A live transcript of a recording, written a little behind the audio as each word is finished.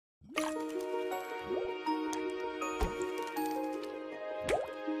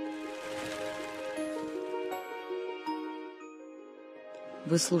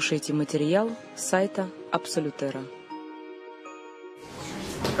Вы слушаете материал с сайта Абсолютера.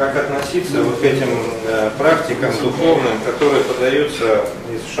 Как относиться вот к этим практикам духовным, которые подаются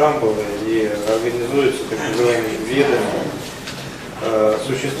из Шамбалы и организуются так называемыми ведами?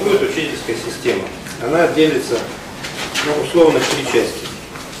 Существует учительская система. Она делится, условно, в 3 части.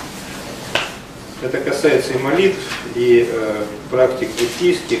 Это касается и молитв, и практик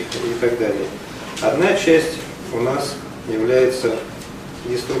буддийских и так далее. Одна часть у нас является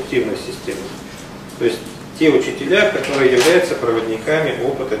деструктивной системой. То есть те учителя, которые являются проводниками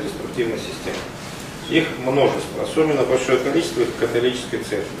опыта деструктивной системы. Их множество, особенно большое количество их в католической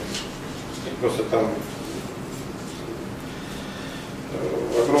церкви. Их просто там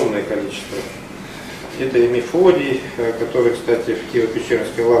огромное количество. Это и Мефодий, который, кстати, в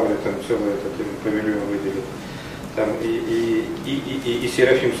Киево-Печерской лавре там целый этот павильон выделил. Там и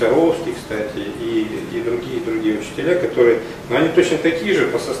Серафим Саровский, кстати, и другие учителя, которые, но они точно такие же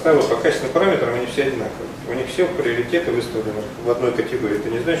по составу, по качественным параметрам, они все одинаковые. У них все приоритеты выставлены в одной категории. Это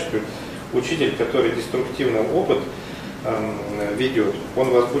не значит, что учитель, который деструктивный опыт ведет, он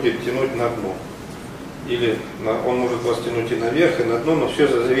вас будет тянуть на дно. Или он может вас тянуть и наверх, и на дно, но все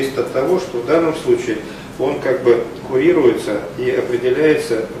зависит от того, что в данном случае он как бы курируется и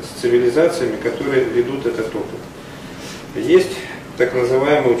определяется с цивилизациями, которые ведут этот опыт. Есть так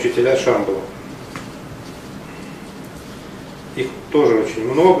называемые учителя Шамбалы. Их тоже очень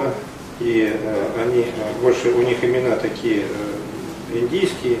много, и они больше, у них имена такие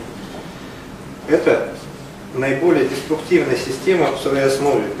индийские. Это наиболее деструктивная система в своей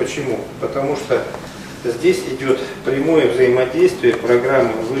основе. Почему? Потому что здесь идет прямое взаимодействие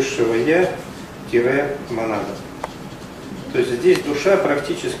программы высшего Я-монада. То есть здесь душа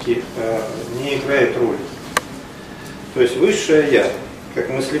практически не играет роли. То есть высшее Я, как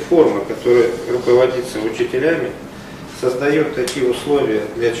мыслеформа, которая руководится учителями, создает такие условия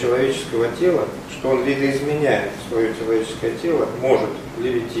для человеческого тела, что он, видоизменяя свое человеческое тело, может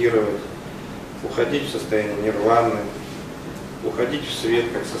левитировать, уходить в состояние нирваны, уходить в свет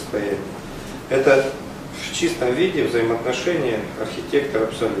как состояние. Это в чистом виде взаимоотношения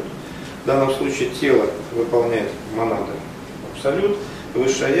архитектор-абсолют. В данном случае тело выполняет монада абсолют,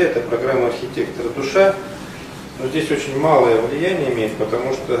 высшее Я — это программа архитектора. Душа, но здесь очень малое влияние имеет,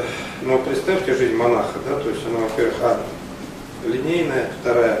 потому что, представьте жизнь монаха, да, то есть она, во-первых, линейная,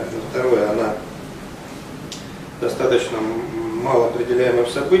 второе, она достаточно мало определяемая в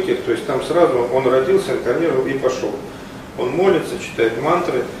событиях, то есть там сразу он родился, инкарнировал и пошел. Он молится, читает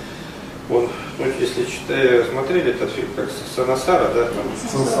мантры, он, если смотрели этот фильм, как Санасара, да, там?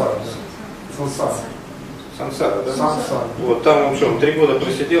 Сансара, да? Сансара. Вот там он 3 года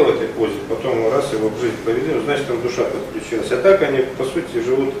просидел в этой позе, потом раз его в жизнь повели, значит там душа подключилась. А так они, по сути,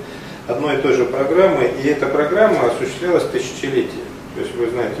 живут одной и той же программой, и эта программа осуществлялась тысячелетия. То есть вы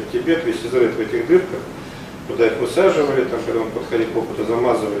знаете, в Тибет весь Израиль в этих дырках, куда их высаживали, там, когда он подходил к опыту,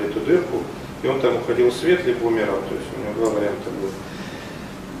 замазывали эту дырку, и он там уходил в свет, либо умирал. То есть у него 2 варианта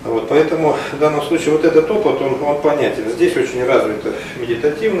было. Вот, поэтому в данном случае вот этот опыт, он понятен. Здесь очень развиты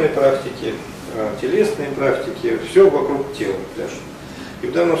медитативные практики, телесные практики, все вокруг тела. И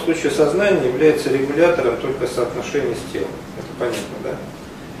в данном случае сознание является регулятором только соотношения с телом. Это понятно, да?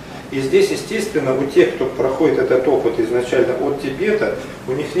 И здесь, естественно, у тех, кто проходит этот опыт изначально от Тибета,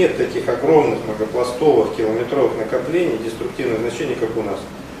 у них нет таких огромных многопластовых километровых накоплений деструктивных значений, как у нас.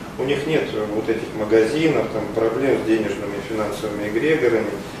 У них нет вот этих магазинов, там, проблем с денежными и финансовыми эгрегорами,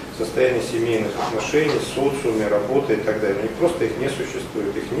 состояние семейных отношений, социуме, работы и так далее. Просто их не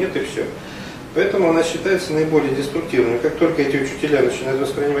существует, их нет и все. Поэтому она считается наиболее деструктивной. И как только эти учителя начинают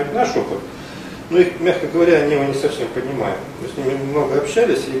воспринимать наш опыт, их, мягко говоря, они его не совсем понимают. Мы с ними много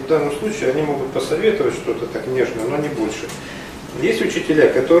общались, и в данном случае они могут посоветовать что-то так нежно, но не больше. Есть учителя,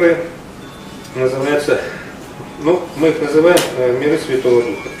 которые называются, мы их называем миры Святого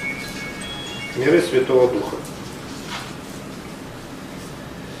Духа. Миры Святого Духа.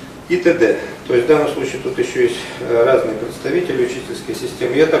 И т.д. То есть в данном случае тут еще есть разные представители учительской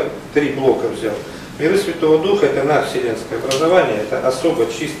системы. Я так 3 блока взял. Миры Святого Духа — это надвселенское образование, это особо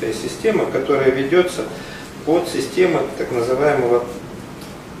чистая система, которая ведется от системы так называемого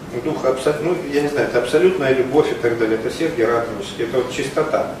духа, я не знаю, это абсолютная любовь и так далее, это Сергий Радонежский, это вот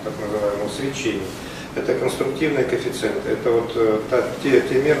чистота так называемого свечения, это конструктивные коэффициенты, это вот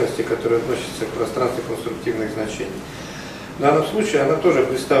те мерности, которые относятся к пространству конструктивных значений. В данном случае она тоже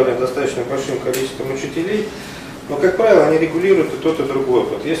представлена достаточно большим количеством учителей, но, как правило, они регулируют и тот, и другой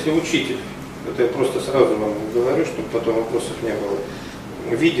опыт. Если учитель, это я просто сразу вам говорю, чтобы потом вопросов не было,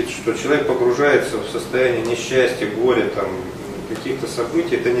 видит, что человек погружается в состояние несчастья, горя, каких-то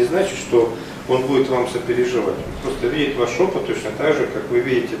событий, это не значит, что он будет вам сопереживать. Он просто видит ваш опыт точно так же, как вы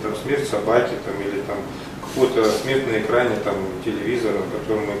видите там смерть собаки там, или там какую-то смерть на экране там, телевизора,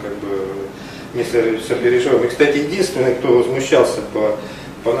 которым мы как бы не сопереживаем. И, кстати, единственный, кто возмущался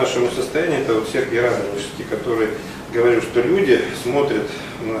по нашему состоянию, это вот Сергей Радонежский, который говорил, что люди смотрят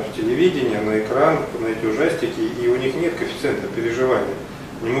на телевидение, на экран, на эти ужастики, и у них нет коэффициента переживания.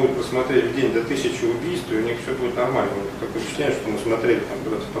 Они могут посмотреть в день до 1000 убийств, и у них все будет нормально. У них такое впечатление, что мы смотрели там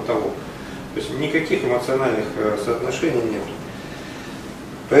куда-то в потолок. То есть никаких эмоциональных соотношений нет.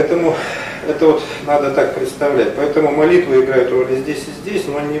 Поэтому это вот надо так представлять. Поэтому молитвы играют роль и здесь,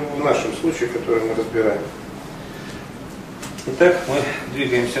 но не в нашем случае, который мы разбираем. Итак, мы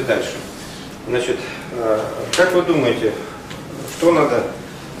двигаемся дальше. Значит, как вы думаете, что надо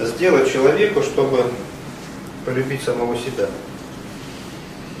сделать человеку, чтобы полюбить самого себя?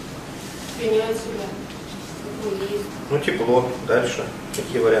 Принять себя. Ну, тепло. Дальше.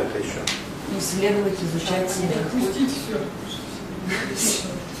 Какие варианты еще? Исследовать, изучать себя. Отпустить все.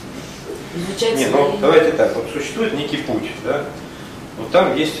 Изучать Не, себя. ну давайте так. Вот существует некий путь, да? Вот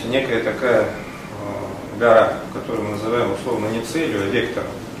там есть некая такая гора, которую мы называем условно не целью, а вектором.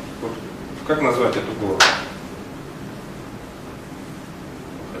 Вот, как назвать эту гору?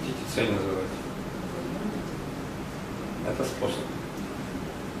 Хотите цель называть? Это способ.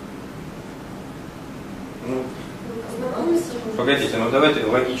 Ну, погодите, ну давайте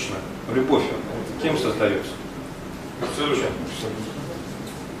логично. Любовь кем создается? Абсолютно.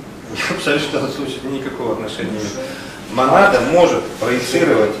 Абсолютно в данном случае никакого отношения не имеет. Монада может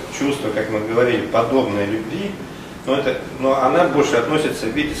проецировать чувства, как мы говорили, подобные любви, но она больше относится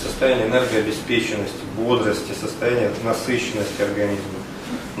в виде состояния энергообеспеченности, бодрости, состояния насыщенности организма.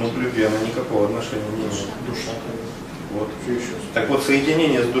 Но к любви она никакого отношения не имеет. Душа. Вот. Так вот,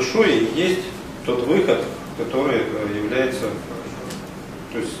 соединение с душой и есть тот выход, который является...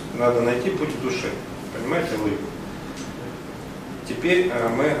 То есть надо найти путь в душе. Понимаете, вы? Теперь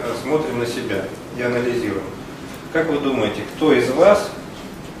мы смотрим на себя и анализируем. Как вы думаете, кто из вас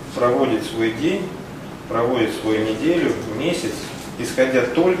проводит свой день, проводит свою неделю, месяц, исходя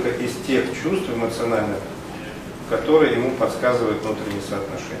только из тех чувств эмоциональных, которые ему подсказывают внутренние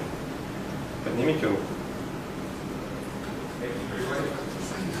соотношения? Поднимите руку.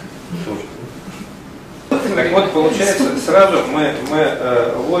 Так вот, получается, сразу мы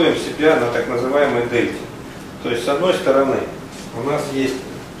ловим себя на так называемой дельте. То есть, с одной стороны, у нас есть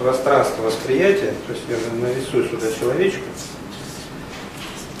пространство восприятия, то есть я нарисую сюда человечка,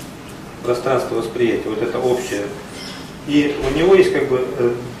 пространство восприятия, вот это общее. И у него есть как бы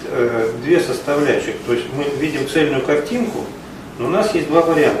две составляющих. То есть мы видим цельную картинку, но у нас есть два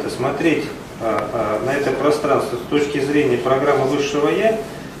варианта. Смотреть на это пространство с точки зрения программы высшего Я,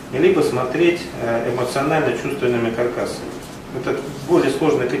 либо смотреть эмоционально-чувственными каркасами. Это более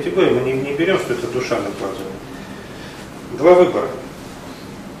сложная категория, мы не берем, что это душа накладывает. Два выбора.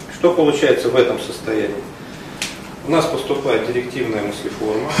 Что получается в этом состоянии? У нас поступает директивная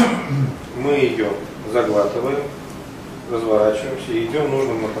мыслеформа, мы ее заглатываем, разворачиваемся и идем в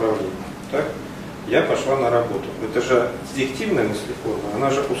нужном направлении. Так? Я пошла на работу. Это же директивная мыслеформа, она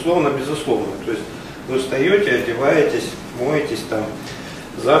же условно-безусловная. То есть вы встаете, одеваетесь, моетесь, там,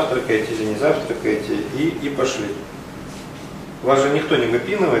 завтракаете или не завтракаете и пошли. Вас же никто не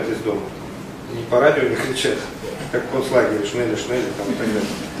выпинывает из дома, ни по радио не кричат, как в концлагере, шнели, там и так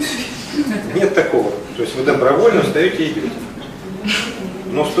далее. Нет такого. То есть вы добровольно встаете и идете.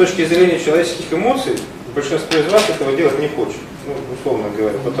 Но с точки зрения человеческих эмоций, большинство из вас этого делать не хочет, ну, условно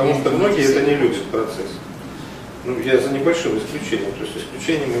говоря, потому что многие это не любят процесс. Ну, я за небольшим исключением, то есть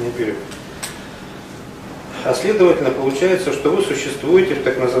исключения мы не берем. А следовательно, получается, что вы существуете в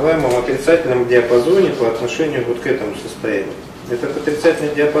так называемом отрицательном диапазоне по отношению вот к этому состоянию. Этот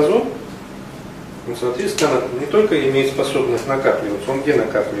отрицательный диапазон, он, соответственно, не только имеет способность накапливаться, он где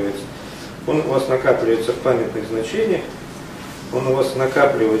накапливается? Он у вас накапливается в памятных значениях, он у вас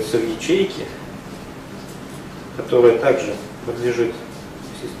накапливается в ячейке, которая также подлежит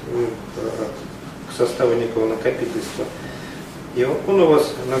к составу некого накопительства. И он у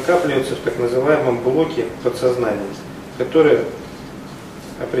вас накапливается в так называемом блоке подсознания, который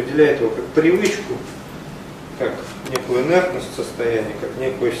определяет его как привычку, как некую инертность состояния, как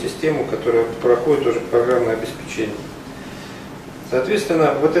некую систему, которая проходит уже программное обеспечение.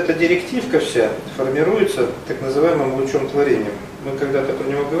 Соответственно, вот эта директивка вся формируется так называемым лучом творения. Мы когда-то про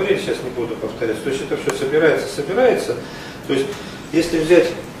него говорили, сейчас не буду повторять. То есть это все собирается. То есть если взять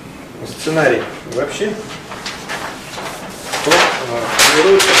сценарий вообще, то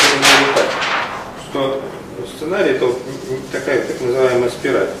формируется примерно так, что сценарий это такая так называемая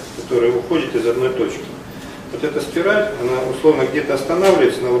спираль, которая уходит из одной точки. Вот эта спираль, она условно где-то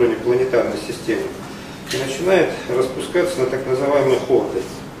останавливается на уровне планетарной системы и начинает распускаться на так называемые хорды.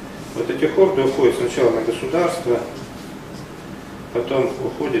 Вот эти хорды уходят сначала на государства, потом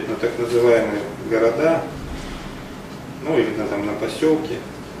уходят на так называемые города, ну или на поселки,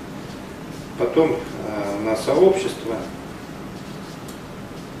 потом на сообщества,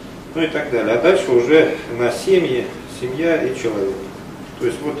 ну и так далее. А дальше уже на семьи, семья и человек. То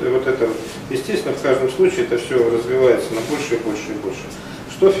есть вот это, естественно, в каждом случае это все развивается на больше и больше и больше.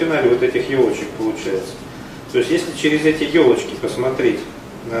 Что в финале вот этих елочек получается? То есть если через эти елочки посмотреть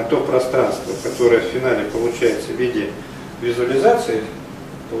на то пространство, которое в финале получается в виде визуализации,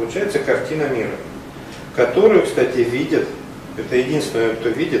 получается картина мира, которую, кстати, видят, это единственное, кто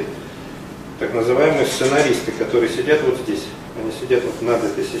видит, так называемые сценаристы, которые сидят вот здесь. Они сидят вот над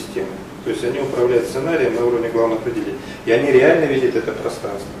этой системой. То есть они управляют сценарием на уровне главных определений. И они реально видят это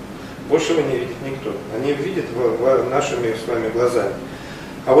пространство. Большего не видит никто. Они видят нашими с вами глазами.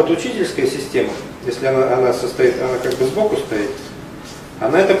 А вот учительская система, если она состоит, она как бы сбоку стоит,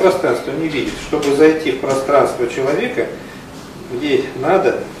 она это пространство не видит. Чтобы зайти в пространство человека, ей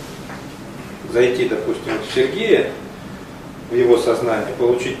надо зайти, допустим, в Сергея, в его сознание,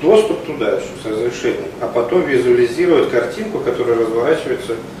 получить доступ туда еще с разрешением, а потом визуализировать картинку, которая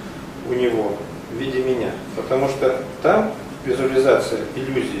разворачивается у него в виде меня. Потому что там визуализация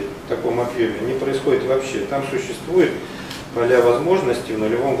иллюзии в таком объеме не происходит вообще. Там существует поля возможностей в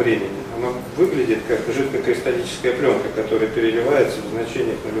нулевом времени. Она выглядит как жидкокристаллическая пленка, которая переливается в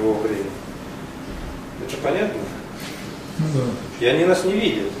значениях нулевого времени. Это понятно? Да. И они нас не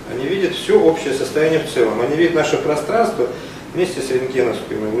видят. Они видят все общее состояние в целом. Они видят наше пространство вместе с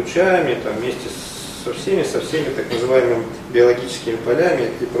рентгеновскими лучами, там, вместе со всеми так называемыми биологическими полями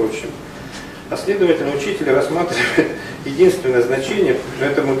и прочим. А следовательно, учитель рассматривает единственное значение,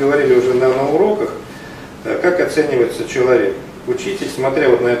 это мы говорили уже на уроках, как оценивается человек. Учитель, смотря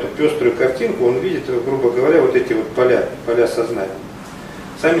вот на эту пеструю картинку, он видит, грубо говоря, вот эти вот поля сознания.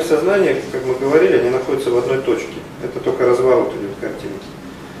 Сами сознания, как мы говорили, они находятся в одной точке. Это только разворот идет картинки.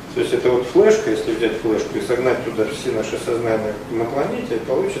 То есть это вот флешка, если взять флешку и согнать туда все наши сознания на планете,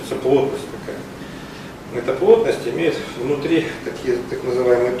 получится плотность такая. Эта плотность имеет внутри такие так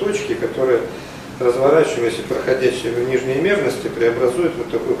называемые точки, которые, разворачиваясь и проходящие в нижней мерности, преобразуют вот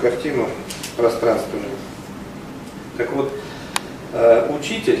такую картину пространственную. Так вот,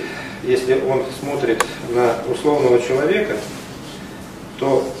 учитель, если он смотрит на условного человека,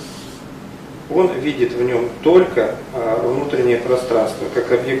 то он видит в нем только внутреннее пространство,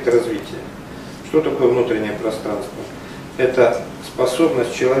 как объект развития. Что такое внутреннее пространство? Это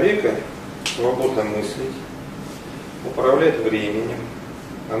способность человека свободно мыслить, управлять временем,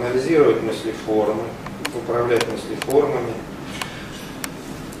 анализировать мыслеформы, управлять мыслеформами,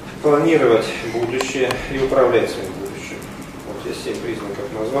 планировать будущее и управлять своим будущим. Вот я 7 признаков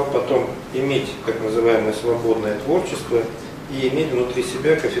назвал. Потом иметь так называемое свободное творчество и иметь внутри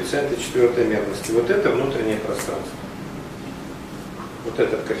себя коэффициенты 4-й мерности. Вот это внутреннее пространство. Вот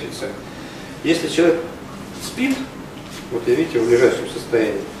этот коэффициент. Если человек спит, вот видите, в лежачем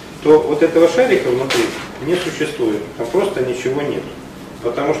состоянии, то вот этого шарика внутри не существует. Там просто ничего нет.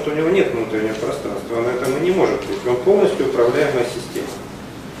 Потому что у него нет внутреннего пространства. Он этому не может быть. Он полностью управляемая система.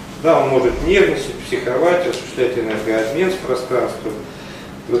 Да, он может нервничать, психовать, осуществлять энергообмен с пространством,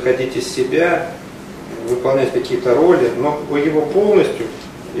 выходить из себя, выполнять какие-то роли, но его полностью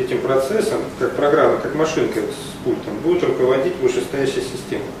этим процессом, как программа, как машинка с пультом, будет руководить вышестоящая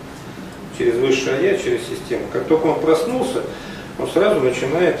система. Через высшее я, через систему. Как только он проснулся, он сразу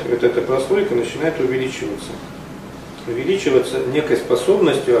начинает, вот эта прослойка начинает увеличиваться. Увеличиваться некой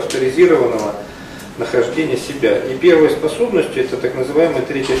способностью авторизированного нахождения себя. И первой способностью это так называемая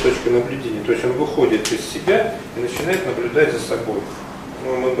 3-я точка наблюдения. То есть он выходит из себя и начинает наблюдать за собой.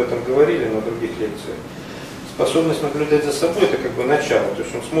 Ну, мы об этом говорили на других лекциях. Способность наблюдать за собой это как бы начало. То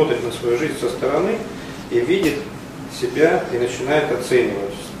есть он смотрит на свою жизнь со стороны и видит себя и начинает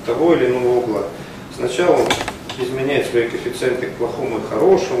оценивать с того или иного угла. Сначала он изменяет свои коэффициенты к плохому и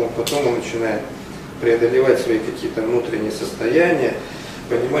хорошему, потом он начинает преодолевать свои какие-то внутренние состояния,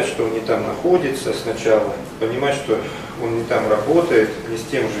 понимать, что он не там находится сначала, понимать, что он не там работает, не с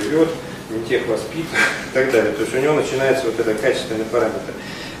тем живет, не тех воспитывает и так далее. То есть у него начинается вот этот качественный параметр.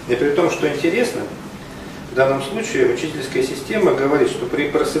 И при том, что интересно, в данном случае учительская система говорит, что при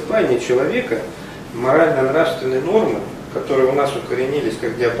просыпании человека морально-нравственные нормы, которые у нас укоренились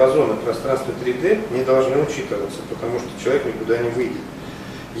как диапазоны пространства 3D, не должны учитываться, потому что человек никуда не выйдет.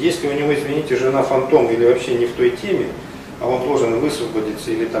 Если у него, извините, жена фантом или вообще не в той теме, а он должен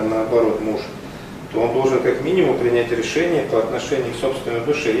высвободиться или там наоборот муж, то он должен как минимум принять решение по отношению к собственной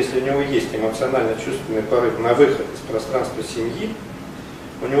душе. Если у него есть эмоционально-чувственный порыв на выход из пространства семьи,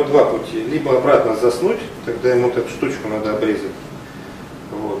 у него два пути. Либо обратно заснуть, тогда ему эту штучку надо обрезать.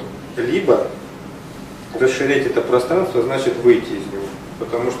 Вот. Либо расширять это пространство, значит выйти из него.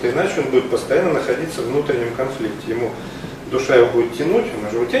 Потому что иначе он будет постоянно находиться в внутреннем конфликте. Ему душа его будет тянуть, она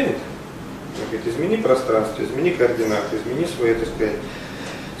же его тянет. Он говорит, измени пространство, измени координаты, измени свою, так сказать,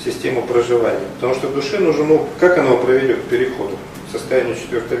 систему проживания. Потому что душе нужен, как оно проведет к переходу к состоянию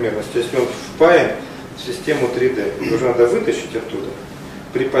четвертомерности, если он впаян в систему 3D. Его же надо вытащить оттуда,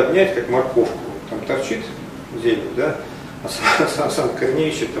 приподнять, как морковку. Там торчит зелень, да? А сам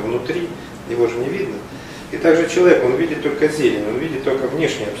корнеющий-то внутри, его же не видно. И также человек, он видит только зелень, он видит только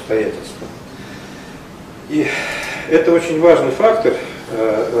внешние обстоятельства. И это очень важный фактор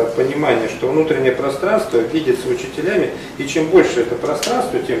понимания, что внутреннее пространство видится учителями, и чем больше это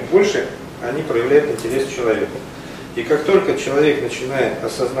пространство, тем больше они проявляют интерес к человеку. И как только человек начинает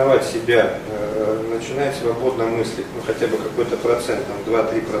осознавать себя, начинает свободно мыслить, ну хотя бы какой-то процент,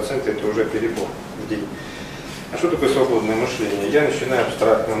 2-3% это уже перебор в день. А что такое свободное мышление? Я начинаю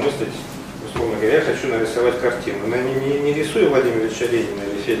абстрактно мыслить, условно говоря, я хочу нарисовать картину. Но я не рисую Владимира Ильича Ленина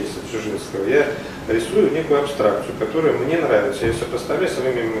или Феликса Дзержинского, я рисую некую абстракцию, которая мне нравится, я ее сопоставляю с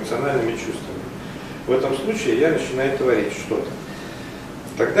своими эмоциональными чувствами. В этом случае я начинаю творить что-то.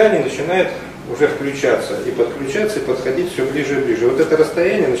 Тогда они начинают уже включаться и подходить все ближе и ближе. Вот это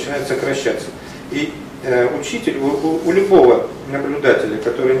расстояние начинает сокращаться. И учитель, у любого наблюдателя,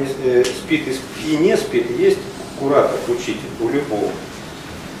 который не спит и не спит, есть куратор, учитель, у любого.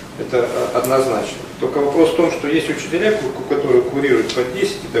 Это однозначно. Только вопрос в том, что есть учителя, которые курируют по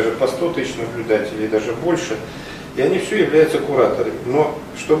 10, и даже по 100 тысяч наблюдателей, и даже больше, и они все являются кураторами. Но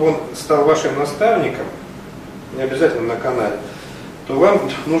чтобы он стал вашим наставником, не обязательно на канале, то вам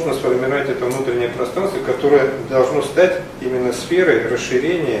нужно сформировать это внутреннее пространство, которое должно стать именно сферой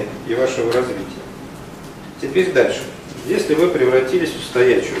расширения и вашего развития. Теперь дальше. Если вы превратились в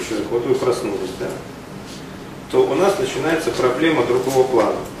стоячего человека, вот вы проснулись, да, то у нас начинается проблема другого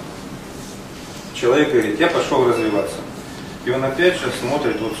плана. Человек говорит, я пошел развиваться. И он опять же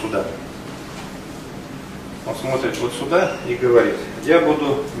смотрит вот сюда. Он смотрит вот сюда и говорит, я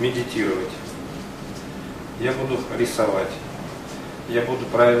буду медитировать, я буду рисовать, я буду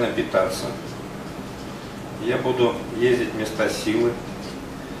правильно питаться, я буду ездить в места силы,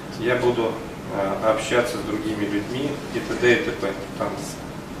 я буду общаться с другими людьми и т.д. и т.п. Там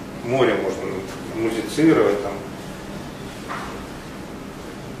море можно музицировать. Там.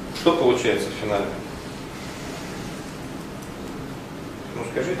 Что получается в финале? Ну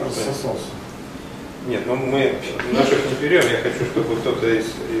скажите. Рассосался. Нет, ну мы наших не берем, я хочу, чтобы кто-то из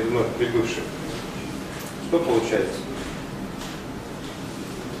вновь прибывших. Что получается?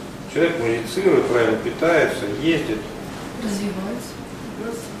 Человек музицирует, правильно питается, ездит. Развивается.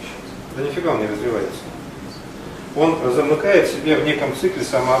 Да нифига он не развивается. Он замыкает себя в неком цикле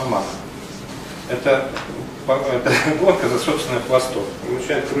самообмана. Это гонка за собственным хвостом. Он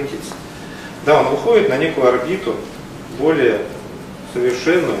начинает крутиться. Да, он уходит на некую орбиту, более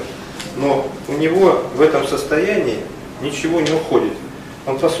совершенную, но у него в этом состоянии ничего не уходит.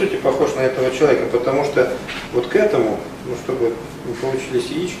 Он по сути похож на этого человека, потому что вот к этому, ну, чтобы не получились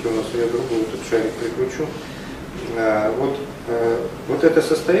яички, у нас я другой этот шарик прикручу, вот это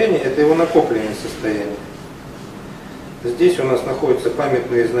состояние, это его накопленное состояние. Здесь у нас находятся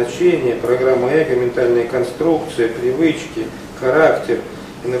памятные значения, программа эго, ментальные конструкции, привычки, характер,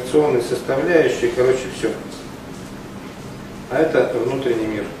 инерционные составляющие, короче, все. А это внутренний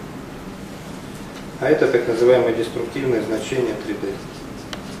мир. А это так называемое деструктивное значение 3D.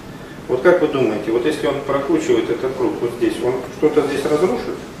 Вот как вы думаете, вот если он прокручивает этот круг вот здесь, он что-то здесь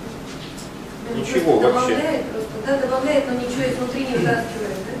разрушит? Да, ничего вообще. Добавляет, но ничего изнутри не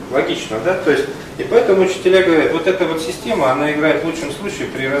вытаскивает, да? Логично, да? То есть, и поэтому учителя говорят, вот эта вот система, она играет в лучшем случае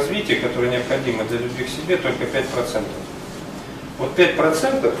при развитии, которое необходимо для любви к себе, только 5%. Вот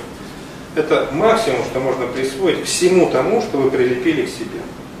 5% это максимум, что можно присвоить всему тому, что вы прилепили к себе.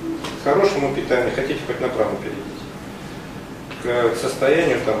 К хорошему питанию, хотите хоть направо перейдите. К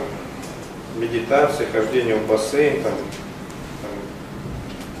состоянию там, медитации, хождению в бассейн, там,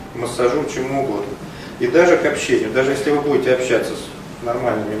 массажу, чему угодно. И даже к общению, даже если вы будете общаться с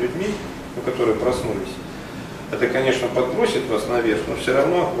нормальными людьми, ну, которые проснулись, это, конечно, подбросит вас наверх, но все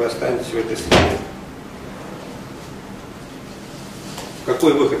равно вы останетесь в этой среде.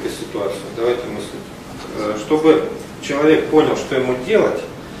 Какой выход из ситуации? Давайте мыслить. Чтобы человек понял, что ему делать,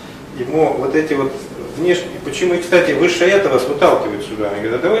 ему вот эти вот внешние... Почему, и, кстати, высшее это вас выталкивает сюда. Они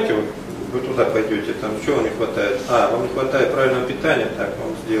говорят, давайте вот вы туда пойдете, там чего вам не хватает? Вам не хватает правильного питания, так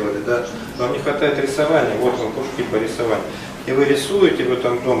вам сделали, да? Вам не хватает рисования, вот вам кружки по рисованию. И вы рисуете, вы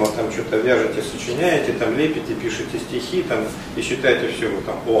там дома там что-то вяжете, сочиняете, там лепите, пишете стихи, там, и считаете все, вы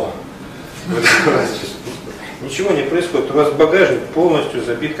там, ничего не происходит. У вас багажник полностью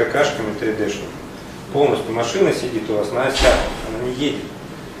забит какашками 3D-шными. Полностью машина сидит у вас на осях, она не едет.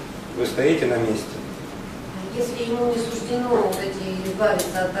 Вы стоите на месте. Если ему не суждено вот эти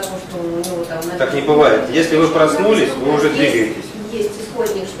избавиться от того, что у него там... Так не бывает. Если вы проснулись, вы уже двигаетесь. Есть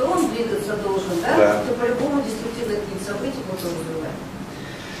исходник, что он двигаться должен, да? Да. То по-любому деструктивных событий потом вызывает.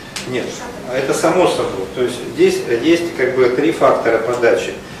 Нет, это само собой. То есть здесь есть как бы 3 фактора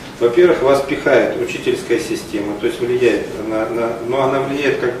подачи. Во-первых, вас пихает учительская система, то есть влияет но она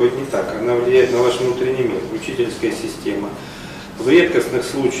влияет как бы не так, она влияет на ваш внутренний мир, учительская система. В редкостных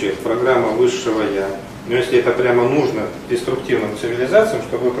случаях программа высшего я, но если это прямо нужно деструктивным цивилизациям,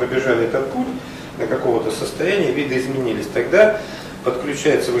 чтобы вы пробежали этот путь до какого-то состояния, виды изменились, тогда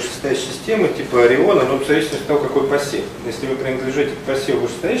подключается вышестоящая система типа Ориона, но в зависимости от того, какой посев. Если вы принадлежите к посеву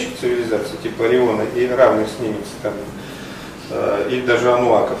вышестоящих цивилизаций, типа Ориона и равных с ними, там, или даже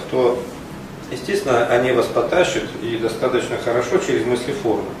ануаков, то, естественно, они вас потащат и достаточно хорошо через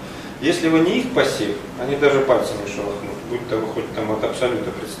мыслеформы. Если вы не их посев, они даже пальцем не шелохнут, будь то вы хоть там от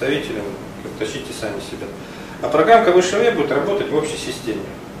абсолюта представителем, тащите сами себя. А программка высшего я будет работать в общей системе.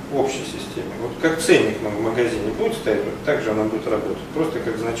 В общей системе. Вот как ценник в магазине будет стоять, вот так же она будет работать, просто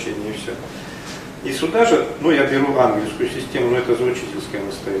как значение и все. И сюда же, я беру ангельскую систему, но это за учительской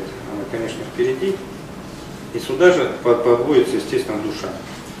она стоит, она, конечно, впереди. И сюда же подводится, естественно, душа.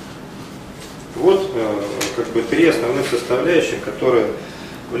 Вот как бы 3 основных составляющих, которые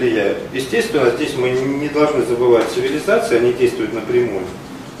влияют. Естественно, здесь мы не должны забывать цивилизации, они действуют напрямую.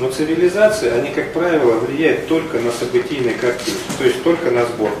 Но цивилизации, они, как правило, влияют только на событийные картинки, то есть только на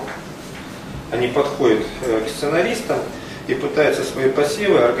сборку. Они подходят к сценаристам и пытаются свои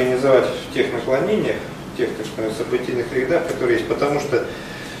посевы организовать в тех наклонениях, в тех, так сказать, событийных рядах, которые есть. Потому что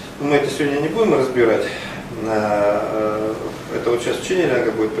мы это сегодня не будем разбирать. Это вот сейчас в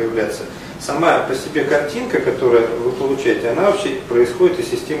Ченнелинге будет появляться. Сама по себе картинка, которую вы получаете, она вообще происходит из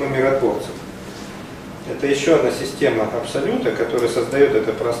системы миротворцев. Это еще одна система абсолюта, которая создает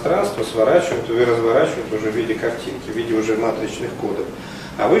это пространство, сворачивает и разворачивает уже в виде картинки, в виде уже матричных кодов.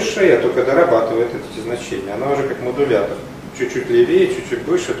 А высшая только дорабатывает эти значения. Она уже как модулятор. Чуть-чуть левее, чуть-чуть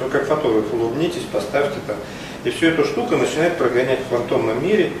выше, то как фотограф улыбнитесь, поставьте там. И всю эту штуку начинает прогонять в квантомном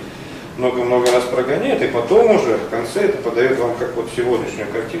мире. Много-много раз прогоняет, и потом уже в конце это подает вам как вот сегодняшнюю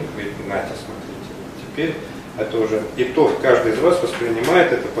картинку, говорит, нате, смотрите, теперь это уже и то каждый из вас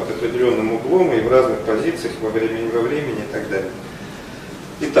воспринимает это под определенным углом и в разных позициях во времени и так далее.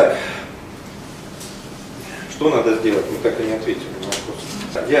 Итак, что надо сделать? Мы так и не ответили на вопрос.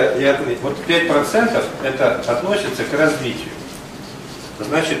 Вот 5% это относится к развитию.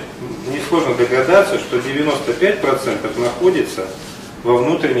 Значит, несложно догадаться, что 95% находится во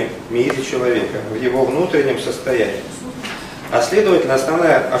внутреннем мире человека, в его внутреннем состоянии. А следовательно,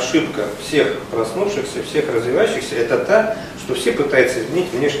 основная ошибка всех проснувшихся, всех развивающихся, это та, что все пытаются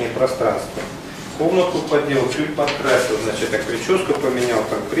изменить внешнее пространство. Комнатку подделал, чуть подкрасил, значит, так прическу поменял,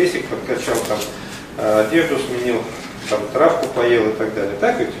 там прессик подкачал, там одежду сменил, там травку поел и так далее.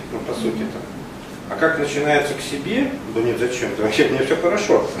 Так ведь, по сути-то. А как начинается к себе, да нет, зачем? Да вообще мне все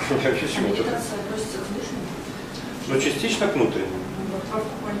хорошо. Но частично к внутреннему.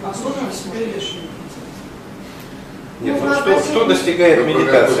 Нет, что достигает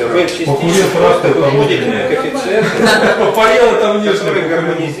медитация? Вы частично просто выводите коэффициент, который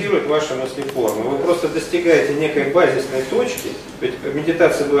гармонизирует ваши мыслеформы. Вы просто достигаете некой базисной точки. Ведь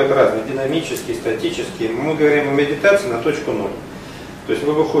медитации бывают разные, динамические, статические. Мы говорим о медитации на точку 0. То есть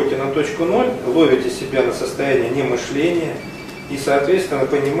вы выходите на точку 0, ловите себя на состояние немышления и, соответственно,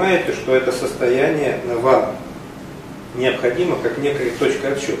 понимаете, что это состояние вам необходимо как некая точка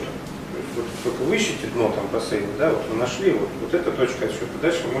отсчета. Вот вы ищете дно там бассейна, да, вот вы нашли, вот эта точка отсчета.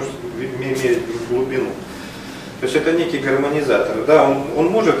 Дальше вы можете мерить глубину. То есть это некий гармонизатор. Да, он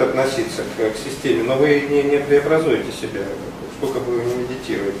может относиться к системе, но вы не преобразуете себя, сколько бы вы ни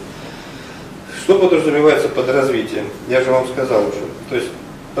медитировали. Что подразумевается под развитием? Я же вам сказал уже. То есть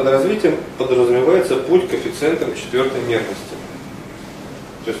под развитием подразумевается путь к коэффициентам 4-й мерности.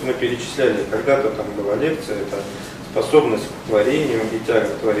 То есть мы перечисляли, когда-то там была лекция, это способность к творению и тяга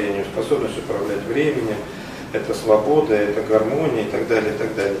к творению, способность управлять временем, это свобода, это гармония и так далее, и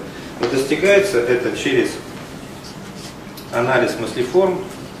так далее. Но достигается это через анализ мыслеформ,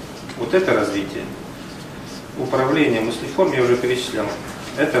 вот это развитие. Управление мыслеформ я уже перечислял,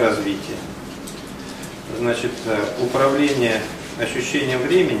 это развитие. Значит, управление ощущением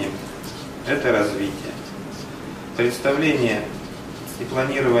времени, – это развитие. Представление и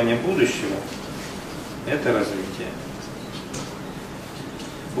планирование будущего – это развитие.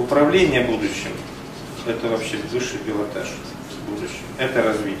 Управление будущим – это вообще высший пилотаж будущего. Это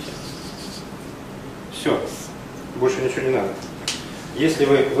развитие. Все. Больше ничего не надо. Если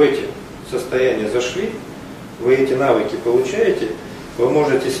вы в эти состояния зашли, вы эти навыки получаете, вы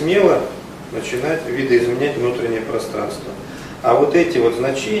можете смело начинать видоизменять внутреннее пространство. А вот эти вот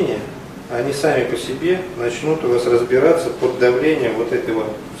значения, они сами по себе начнут у вас разбираться под давлением вот этого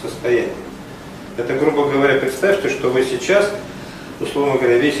состояния. Это, грубо говоря, представьте, что вы сейчас, условно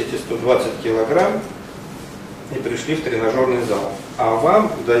говоря, весите 120 килограмм и пришли в тренажерный зал. А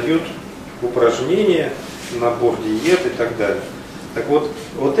вам дают упражнения, набор диет и так далее. Так вот,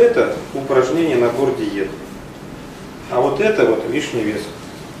 вот это упражнение, набор диет. А вот это вот лишний вес.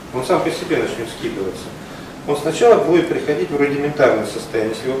 Он сам по себе начнет скидываться. Он сначала будет приходить в рудиментарное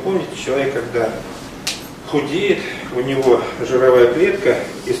состояние. Если вы помните, человек, когда худеет, у него жировая клетка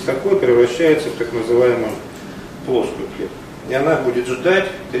из такой превращается в так называемую плоскую клетку. И она будет ждать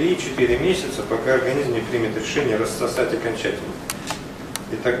 3-4 месяца, пока организм не примет решение рассосать окончательно.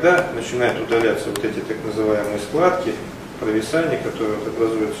 И тогда начинают удаляться вот эти так называемые складки, провисания, которые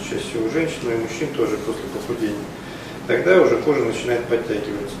образуются чаще всего у женщин, но и мужчин тоже после похудения. Тогда уже кожа начинает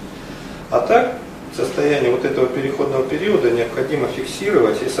подтягиваться. А так, состояние вот этого переходного периода необходимо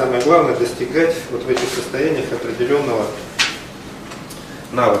фиксировать и, самое главное, достигать вот в этих состояниях определенного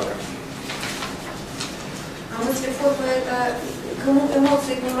навыка. А мысли, формы, это к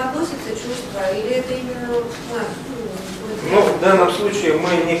эмоции к ним относятся, чувства, или это именно Ну, в данном случае мы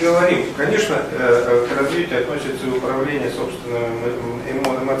не говорим. Конечно, к развитию относится и управление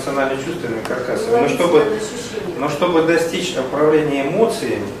собственными эмоционально-чувственными каркасами. Но чтобы достичь управления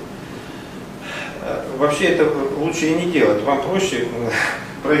эмоциями, вообще это лучше и не делать. Вам проще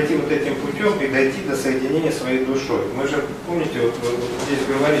пройти вот этим путем и дойти до соединения своей душой. Мы же, помните, вот здесь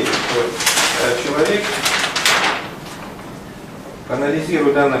говорили, что человек,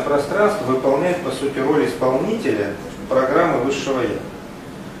 анализируя данное пространство, выполняет, по сути, роль исполнителя программы высшего Я.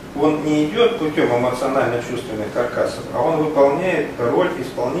 Он не идет путем эмоционально-чувственных каркасов, а он выполняет роль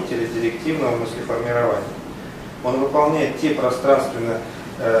исполнителя директивного мыслеформирования. Он выполняет те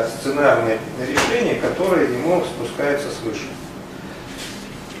пространственно-сценарные решения, которые ему спускаются свыше.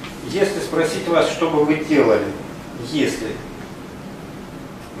 Если спросить вас, что бы вы делали, если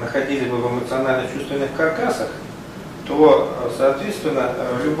находились бы в эмоционально-чувственных каркасах, то, соответственно,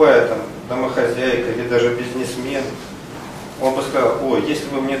 любая там домохозяйка или даже бизнесмен, он бы сказал: ой, если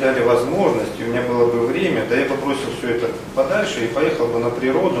бы мне дали возможность, и у меня было бы время, да я бы бросил все это подальше и поехал бы на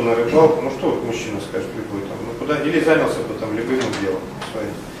природу, на рыбалку. Ну что мужчина скажет любой там, ну куда, или занялся бы там любым делом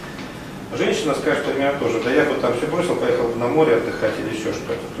своим. Женщина скажет примерно тоже: да я бы там все бросил, поехал бы на море отдыхать или еще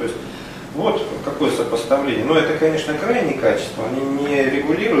что-то. То есть вот какое сопоставление. Но это, конечно, крайние качества. Они не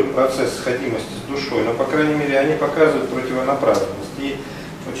регулируют процесс сходимости с душой, но, по крайней мере, они показывают противонаправленность. И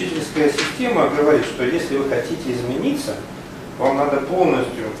учительская система говорит, что если вы хотите измениться, вам надо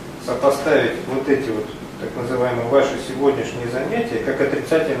полностью сопоставить вот эти вот, так называемые, ваши сегодняшние занятия как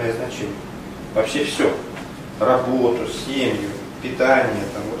отрицательное значение. Вообще все. Работу, семью, питание,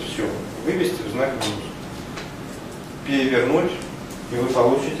 там вот все. Вывести в знак минус. Перевернуть, и вы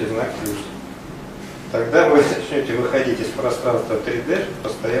получите знак плюс. Тогда вы начнете выходить из пространства 3D в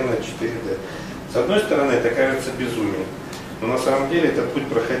постоянное 4D. С одной стороны, это кажется безумием. Но на самом деле этот путь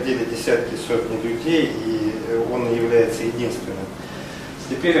проходили десятки, сотни людей, и он является единственным.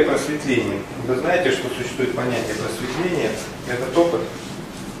 Теперь о просветлении. Вы знаете, что существует понятие просветления. Этот опыт,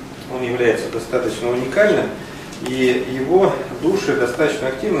 он является достаточно уникальным, и его души достаточно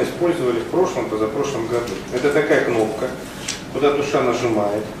активно использовали в прошлом, позапрошлом году. Это такая кнопка, куда душа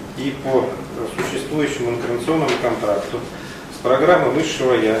нажимает, и по существующему инкарнационному контракту с программы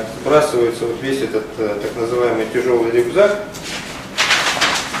высшего Я сбрасывается вот весь этот так называемый тяжелый рюкзак,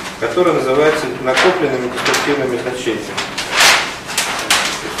 который называется накопленными деструктивными значениями.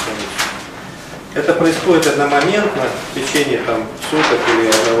 Это происходит одномоментно, в течение там, суток или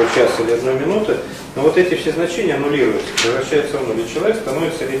 1 часа или 1 минуты, но вот эти все значения аннулируются, превращаются в ноль, и человек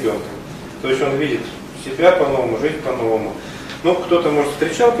становится ребенком. То есть он видит себя по-новому, жизнь по-новому. Ну, кто-то, может,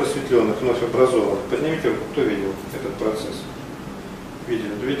 встречал просветленных, вновь образованных. Поднимите руку, кто видел этот процесс?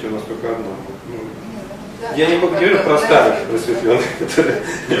 Видели? Видите, у нас только одно. Я не говорю про старых просветленных, которые...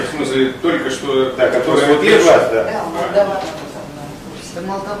 Нет, в смысле, только что... Да, которые вот без вас, да. Да, Молдаванов.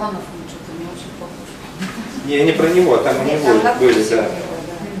 Молдаванов что-то не очень похож. Не, не про него, а там у него были, да.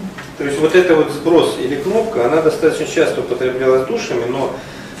 То есть вот это вот сброс или кнопка, она достаточно часто употреблялась душами, но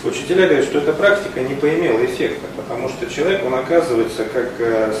Учителя говорят, что эта практика не поимела эффекта, потому что человек, он оказывается как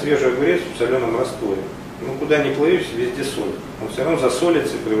свежий огурец в соленом растворе. Ну, куда ни плывешь, везде соль. Он все равно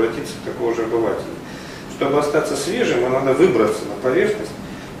засолится и превратится в такого же обывателя. Чтобы остаться свежим, ему надо выбраться на поверхность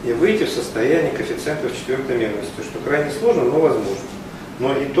и выйти в состояние коэффициентов четвертой мерности, что крайне сложно, но возможно.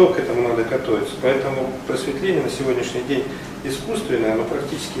 Но и то к этому надо готовиться. Поэтому просветление на сегодняшний день искусственное, оно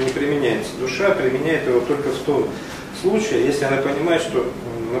практически не применяется. Душа применяет его только в том случае, если она понимает, что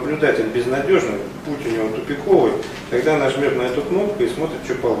наблюдатель безнадежный, путь у него тупиковый, тогда она жмет на эту кнопку и смотрит,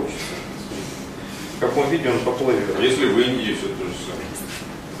 что получится. В каком виде он поплывет. Если в Индии все то же самое,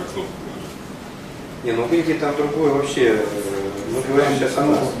 как кнопку нажать. Не, ну в Индии там другое вообще. Мы говорим сейчас о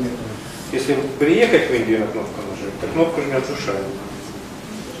нас. Если приехать в Индию на кнопку нажать, то кнопку жмет душа.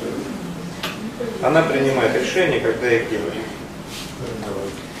 Она принимает решение, когда их делать.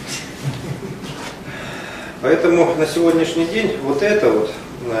 Поэтому на сегодняшний день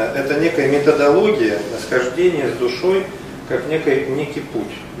это некая методология схождения с душой, как некий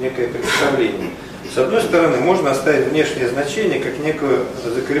путь, некое представление. С одной стороны, можно оставить внешнее значение как некое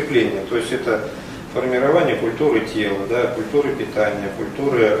закрепление, то есть это формирование культуры тела, да, культуры питания,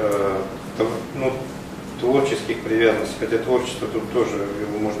 культуры творческих привязанностей, хотя творчество тут тоже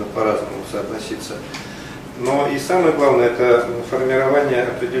его можно по-разному соотноситься. Но и самое главное, это формирование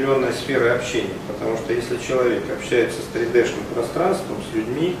определенной сферы общения, потому что если человек общается с 3D-шным пространством, с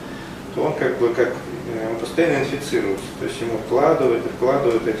людьми, то он он постоянно инфицируется, то есть ему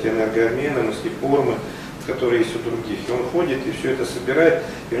вкладывают эти энергообмены, мыслеформы, которые есть у других, и он ходит и все это собирает,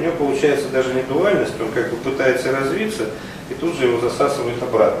 и у него получается даже не дуальность, он пытается развиться, и тут же его засасывает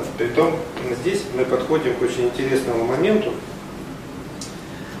обратно. Притом здесь мы подходим к очень интересному моменту,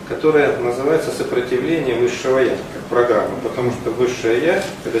 которое называется сопротивление высшего я, как программа, потому что высшее я,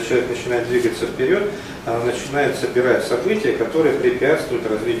 когда человек начинает двигаться вперед, оно начинает собирать события, которые препятствуют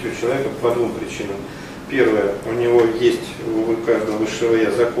развитию человека по двум причинам. Первое, у него есть у каждого высшего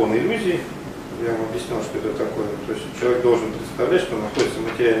я закон иллюзий. Я вам объяснял, что это такое. То есть человек должен представлять, что он находится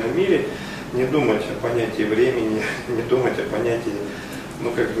в материальном мире, не думать о понятии времени, не думать о понятии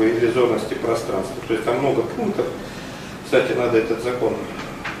иллюзорности пространства. То есть там много пунктов. Кстати, надо этот закон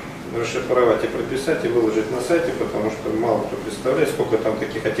расшифровать и прописать, и выложить на сайте, потому что мало кто представляет, сколько там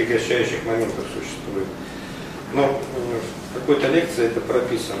таких отягощающих моментов существует. Но в какой-то лекции это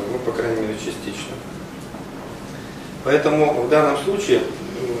прописано, по крайней мере, частично. Поэтому в данном случае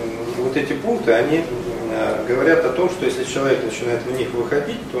вот эти пункты, они говорят о том, что если человек начинает в них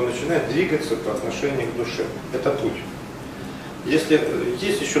выходить, то он начинает двигаться по отношению к душе. Это путь. Если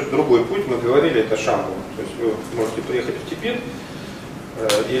есть еще другой путь, мы говорили, это шамбала. То есть вы можете приехать в Тибет,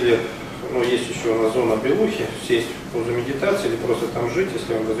 или есть еще у нас зона белухи, сесть в позу медитации или просто там жить,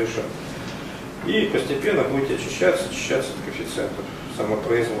 если вам разрешат. И постепенно будете очищаться от коэффициентов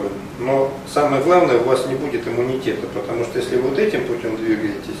самопроизвольно. Но самое главное, у вас не будет иммунитета, потому что если вот этим путем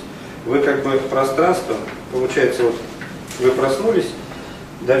двигаетесь, вы пространством, получается, вы проснулись,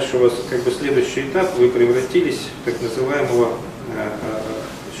 дальше у вас следующий этап, вы превратились в так называемого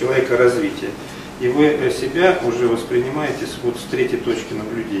человека развития. И вы себя уже воспринимаете с третьей точки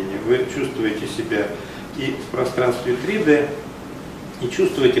наблюдения. Вы чувствуете себя и в пространстве 3D, и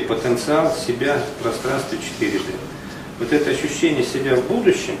чувствуете потенциал себя в пространстве 4D. Вот это ощущение себя в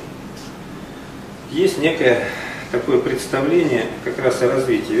будущем, есть некое такое представление как раз о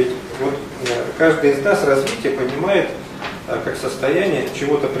развитии. Ведь каждый из нас развитие понимает как состояние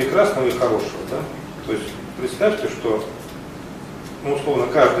чего-то прекрасного и хорошего. Да? То есть представьте, что условно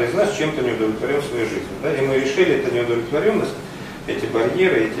каждый из нас чем-то не удовлетворен в своей жизни. Да? И мы решили эту неудовлетворенность, эти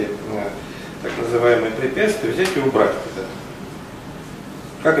барьеры, эти так называемые препятствия взять и убрать куда-то.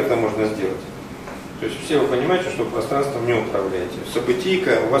 Как это можно сделать? То есть все вы понимаете, что пространством не управляете.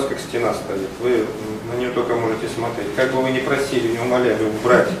 Событийка у вас как стена стоит, вы на нее только можете смотреть. Как бы вы ни просили, не умоляли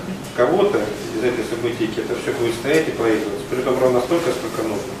убрать кого-то из этой событийки, это все будет стоять и проигрываться. Притом ровно столько, сколько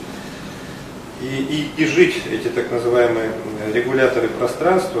нужно. И жить эти так называемые регуляторы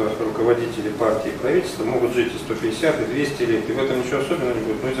пространства, руководители партии и правительства могут жить и 150, и 200 лет, и в этом ничего особенного не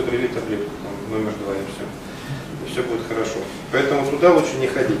будет. Изобрели таблетку, номер 2 и все. И все будет хорошо. Поэтому туда лучше не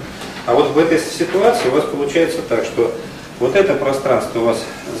ходить. А в этой ситуации у вас получается так, что вот это пространство у вас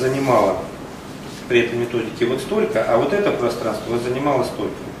занимало при этой методике столько, а вот это пространство у вас занимало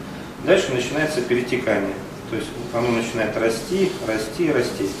столько. Дальше начинается перетекание. То есть оно начинает расти, расти,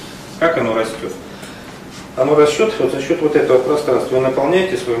 расти. Как оно растет? Оно растет за счет этого пространства. Вы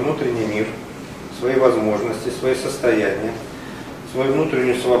наполняете свой внутренний мир, свои возможности, свои состояния, свою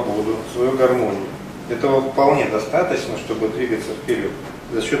внутреннюю свободу, свою гармонию. Этого вполне достаточно, чтобы двигаться вперед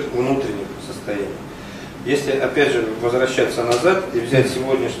за счет внутренних состояний. Если, опять же, возвращаться назад и взять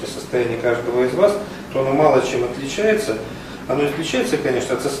сегодняшнее состояние каждого из вас, то оно мало чем отличается. Оно отличается,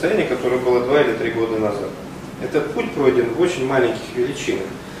 конечно, от состояния, которое было 2 или 3 года назад. Этот путь пройден в очень маленьких величинах.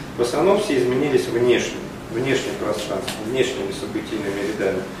 В основном все изменились внешним пространством, внешними событийными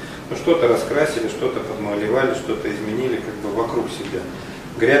рядами. Ну, что-то раскрасили, что-то подмалевали, что-то изменили как бы вокруг себя.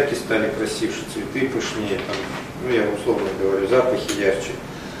 Грядки стали красивше, цветы пышнее, там, ну я условно говорю, запахи ярче.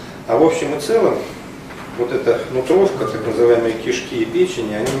 А в общем и целом, вот эта нутровка, так называемые кишки и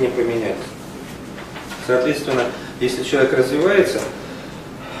печени, они не поменялись. Соответственно, если человек развивается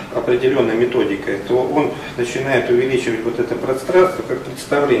определенной методикой, то он начинает увеличивать вот это пространство как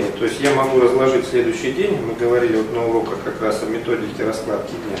представление. То есть я могу разложить следующий день, мы говорили вот на уроках как раз о методике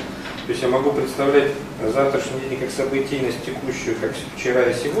раскладки дня. То есть я могу представлять завтрашний день как событийность текущую, как вчера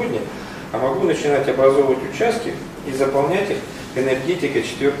и сегодня, а могу начинать образовывать участки и заполнять их энергетикой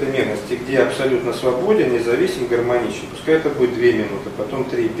 4-й мерности, где я абсолютно свободен, независим, гармоничен. Пускай это будет 2 минуты, потом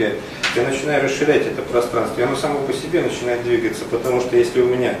 3 и 5. Я начинаю расширять это пространство, и оно само по себе начинает двигаться, потому что если у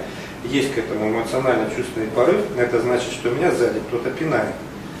меня есть к этому эмоционально-чувственный порыв, это значит, что меня сзади кто-то пинает.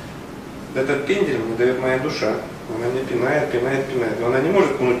 Этот пендель мне дает моя душа. Она меня пинает. Но она не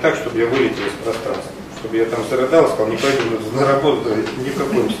может пнуть так, чтобы я вылетел из пространства. Чтобы я там зарыдал, сказал, не пойду на работу, ни в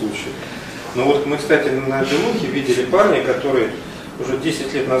каком случае. Но вот мы, кстати, на Белухе видели парня, который уже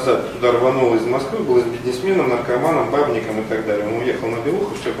 10 лет назад туда рванул из Москвы, был бизнесменом, наркоманом, бабником и так далее. Он уехал на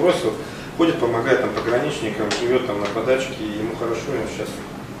Белуху, все бросил, ходит, помогает там пограничникам, живет там на подачке, и ему хорошо, и он счастлив.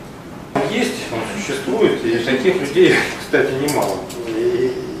 Он есть, он существует, и таких людей, кстати, немало.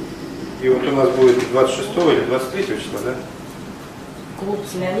 И вот у нас будет 26 или 23 числа, да? Клуб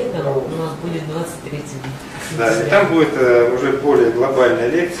с Леонидом у нас будет 23-го. Да, и там будет уже более глобальная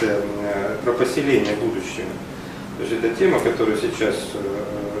лекция про поселение будущего. То есть это тема, которая сейчас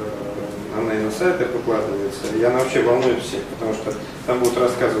она и на сайтах выкладывается, и она вообще волнует всех, потому что там будет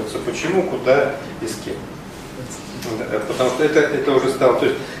рассказываться почему, куда и с кем. Да, потому что это уже стало, то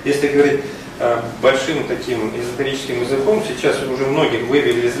есть если говорить большим таким эзотерическим языком, сейчас уже многих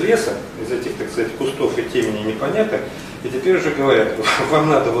вывели из леса, из этих, так сказать, кустов и темени непоняток, и теперь уже говорят, вам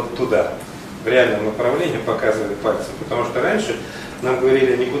надо вот туда, в реальном направлении, показывали пальцем, потому что раньше нам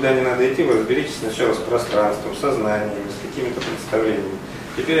говорили, никуда не надо идти, вы разберитесь сначала с пространством, сознанием, с какими-то представлениями.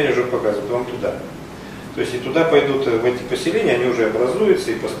 Теперь они уже показывают, вам туда. То есть и туда пойдут, в эти поселения, они уже образуются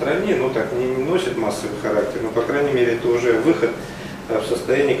и по стране, ну так не носят массовый характер, но по крайней мере это уже выход в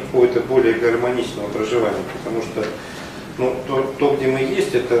состоянии какого-то более гармоничного проживания, потому что ну, то, где мы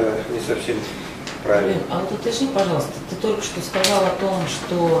есть, это не совсем правильно. А вот уточни, пожалуйста, ты только что сказал о том,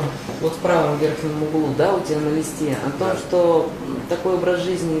 что вот в правом верхнем углу, да, у тебя на листе, о том, что такой образ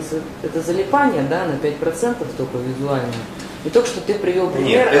жизни, это залипание, да, на 5% только визуально. И только что ты привел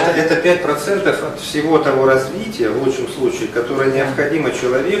пример. Нет, это 5% от всего того развития, в лучшем случае, которое необходимо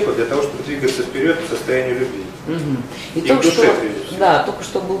человеку для того, чтобы двигаться вперед к состоянию любви. И только что, да, только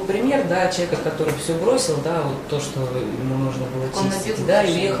что был пример, да, человека, который все бросил, да, вот то, что ему нужно было чистить, да,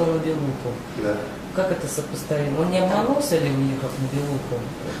 и уехал на Белуху. Да. Как это сопоставимо? Он не обманулся ли, уехав на Белуху?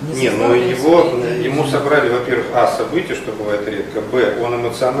 Нет, но ему собрали, во-первых, события, что бывает редко, он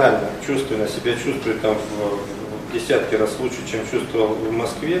эмоционально, чувственно себя чувствует там в десятки раз лучше, чем чувствовал в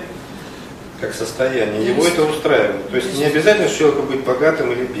Москве, как состояние. Его это устраивает. То есть не обязательно человеку быть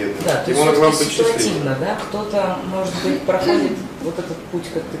богатым или бедным. Да, ему надо быть счастливым. Да? Кто-то, может быть, проходит вот этот путь,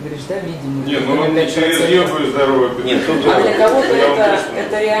 как ты говоришь, да, видимый. Нет, ну он не через йогу здоровый. Нет, а для кого-то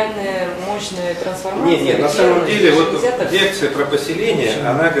это реальная мощная трансформация. Нет, на самом деле, вот лекция про поселение,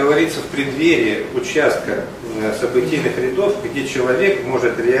 она говорится в преддверии участка событийных рядов, где человек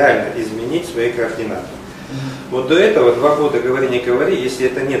может реально изменить свои координаты. Вот до этого 2 года говори, не говори, если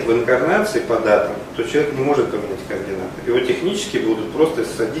это нет в инкарнации по датам, то человек не может поменять координаты. Его технически будут просто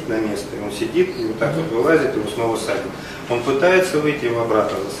садить на место. И он сидит, и вот так вот вылазит, его снова садит. Он пытается выйти, его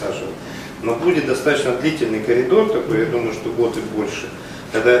обратно засаживают. Но будет достаточно длительный коридор, такой, я думаю, что год и больше,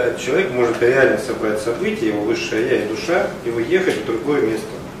 когда человек может реально собрать события, его высшее я и душа, и уехать в другое место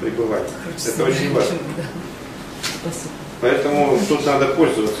пребывать. Это очень важно. Спасибо. Поэтому тут надо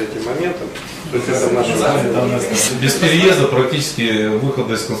пользоваться этим моментом. Без переезда практически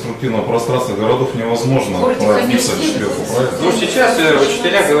выхода из конструктивного пространства городов невозможно пробиться к успеху, правильно? Ну сейчас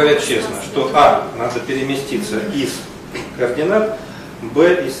учителя говорят честно, что надо переместиться из координат,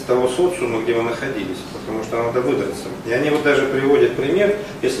 из того социума, где вы находились, потому что надо выдраться. И они вот даже приводят пример,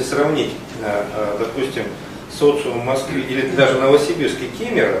 если сравнить, допустим, социум Москвы или даже Новосибирск и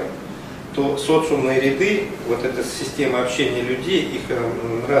Кемерово, то социумные ряды, вот эта система общения людей, их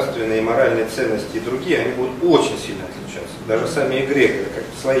нравственные и моральные ценности и другие, они будут очень сильно отличаться. Даже сами эгрегоры, как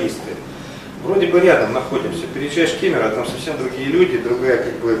слоистые. вроде бы рядом находимся, переезжаешь Кемерово, а там совсем другие люди, другая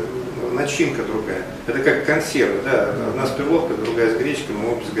как бы начинка другая. Это как консервы, да, одна с перловкой, другая с гречкой,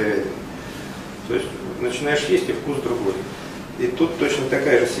 мы оба с говядиной. То есть начинаешь есть, и вкус другой. И тут точно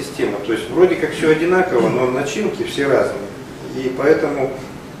такая же система. То есть вроде как все одинаково, но начинки все разные. И поэтому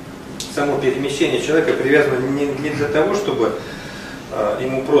само перемещение человека привязано не для того, чтобы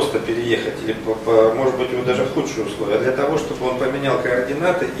ему просто переехать, или может быть его даже в худшие условия, а для того, чтобы он поменял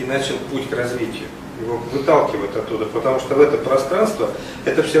координаты и начал путь к развитию. Его выталкивают оттуда, потому что в это пространство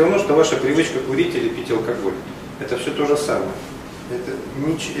это все равно, что ваша привычка курить или пить алкоголь. Это все то же самое.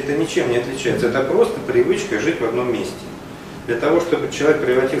 Это ничем не отличается. Это просто привычка жить в одном месте. Для того, чтобы человек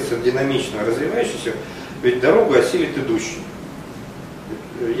превратился в динамично развивающийся, ведь дорогу осилит идущий.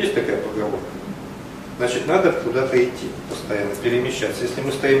 Есть такая поговорка. Значит, надо куда-то идти постоянно, перемещаться. Если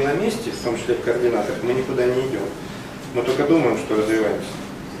мы стоим на месте, в том числе в координатах, мы никуда не идем. Мы только думаем, что развиваемся.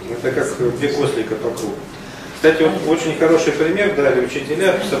 Это как бег ослика по кругу. Кстати, вот очень хороший пример дали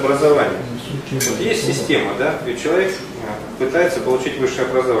учителя с образованием. Вот есть система, да, и человек пытается получить высшее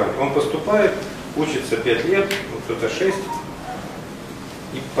образование. Он поступает, учится 5 лет, кто-то 6,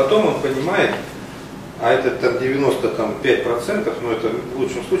 и потом он понимает, а это там 95%, но это в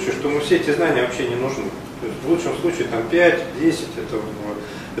лучшем случае, что ему все эти знания вообще не нужны. То есть в лучшем случае там 5-10,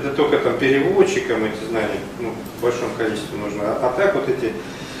 это только там переводчикам эти знания в большом количестве нужно. А так вот эти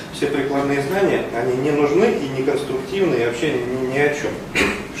все прикладные знания, они не нужны и не конструктивны, и вообще ни о чем.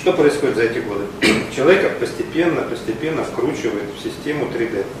 Что происходит за эти годы? Человека постепенно вкручивает в систему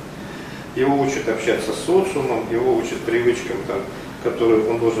 3D. Его учат общаться с социумом, его учат привычкам, там, которые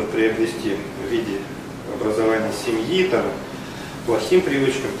он должен приобрести в виде образования семьи, там, плохим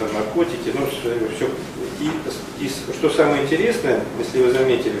привычкам, там, наркотики, все. И что самое интересное, если вы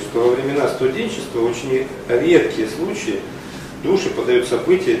заметили, что во времена студенчества очень редкие случаи души подают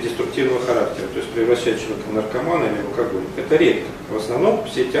события деструктивного характера, то есть превращают человека в наркомана или в алкоголь. Это редко. В основном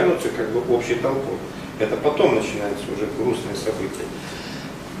все тянутся как бы общей толпой. Это потом начинаются уже грустные события.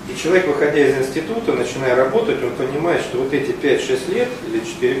 И человек, выходя из института, начиная работать, он понимает, что вот эти 5-6 лет или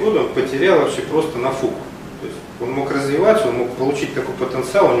 4 года он потерял вообще просто на фугу. То есть он мог развиваться, он мог получить такой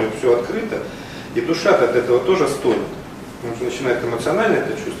потенциал, у него все открыто, и душа-то от этого тоже стонет. Он же начинает эмоционально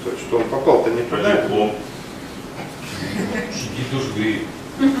это чувствовать, что он попал-то не туда. Жги душ греет.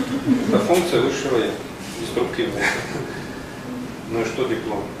 Это функция высшего я, деструктивная. Ну и что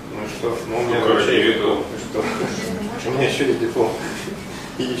диплом? Ну и что? Ну у меня вообще есть диплом. И что? У меня еще есть диплом.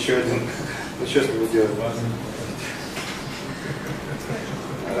 И еще один. Ну что с ним делать?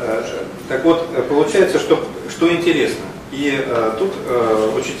 Так вот, получается, что интересно. И тут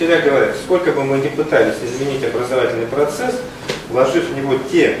учителя говорят, сколько бы мы ни пытались изменить образовательный процесс, вложив в него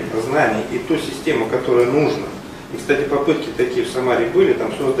те знания и ту систему, которая нужна. И, кстати, попытки такие в Самаре были,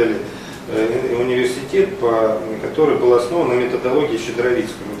 там создали университет, который был основан на методологии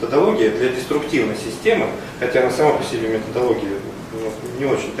Щедровицкой. Методология для деструктивной системы, хотя она сама по себе методология не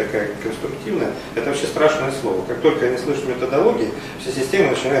очень такая конструктивная, это вообще страшное слово. Как только они слышат методологии, все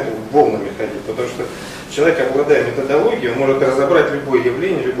системы начинают волнами ходить, потому что человек, обладая методологией, он может разобрать любое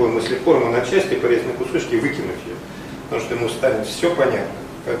явление, любую мыслеформу на части, порезать на кусочки и выкинуть ее, потому что ему станет все понятно.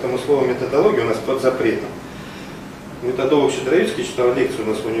 Поэтому слово методология у нас под запретом. Методолог Щедровицкий читал лекцию у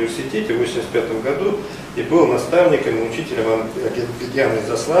нас в университете в 1985 году и был наставником и учителем Гены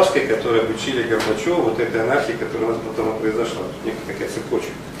Заславской, которые обучили Горбачева вот этой анархии, которая у нас потом произошла. Некая такая цепочка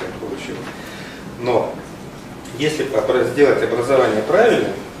получилась. Но если сделать образование правильно,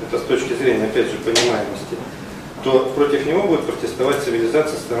 это с точки зрения, опять же, понимаемости, то против него будет протестовать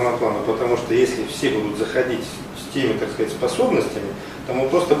цивилизация странового плана, потому что если все будут заходить с теми, так сказать, способностями, то мы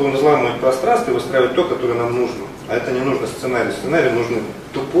просто будем взламывать пространство и выстраивать то, которое нам нужно. А это не нужно сценарий. Сценарий нужны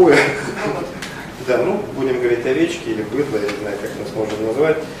тупое. Да, будем говорить овечки или быдло, я не знаю, как нас можно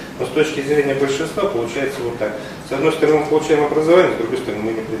назвать. Но с точки зрения большинства получается вот так. С одной стороны мы получаем образование, с другой стороны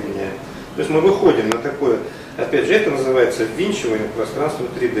мы не применяем. То есть мы выходим на такое, опять же, это называется ввинчивание в пространство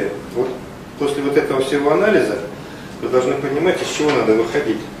 3D. Вот после вот этого всего анализа вы должны понимать, из чего надо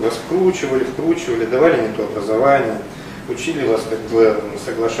выходить. Вас вкручивали, давали не то образование, учили вас как бы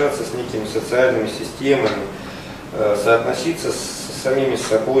соглашаться с некими социальными системами, соотноситься с самими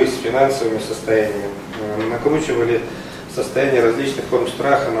собой, с финансовыми состояниями, накручивали состояние различных форм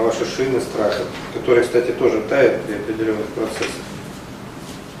страха на ваши шины страха, которые, кстати, тоже тают при определенных процессах.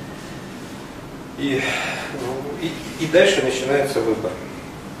 И дальше начинается выбор.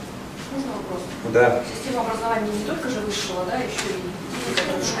 Можно вопрос? Да. Система образования не только же высшего, да, еще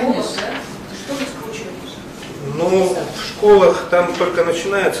и в школах, да? Что вы скручиваете? В школах там только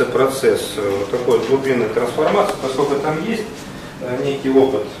начинается процесс такой глубинной трансформации, поскольку там есть некий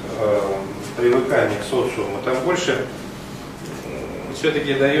опыт привыкания к социуму, там больше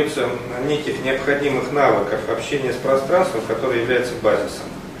все-таки дается неких необходимых навыков общения с пространством, которые являются базисом.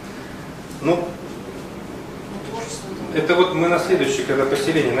 Ну, это вот мы на следующий, когда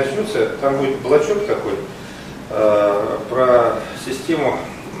поселение начнется, там будет блочок такой про систему.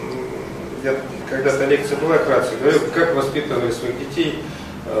 Я когда-то лекция была, вкратце говорю, как воспитывали своих детей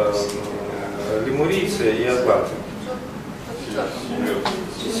лемурийцы и атланты.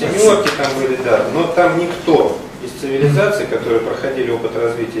 Семерки там были, да, но там никто из цивилизаций, которые проходили опыт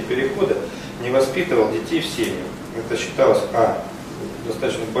развития и перехода, не воспитывал детей в семьях. Это считалось,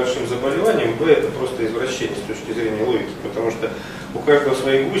 достаточно большим заболеванием, это просто извращение с точки зрения логики, потому что у каждого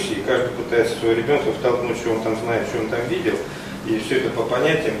свои гуси, и каждый пытается своего ребенка втолкнуть, что он там знает, что он там видел, и все это по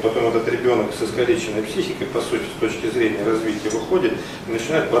понятиям, потом этот ребенок с искалеченной психикой, по сути, с точки зрения развития, выходит и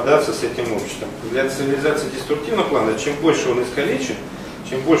начинает бодаться с этим обществом. Для цивилизации деструктивного плана, чем больше он искалечен,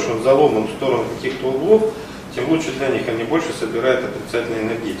 чем больше он заломан в сторону каких-то углов, тем лучше для них, они больше собирают отрицательной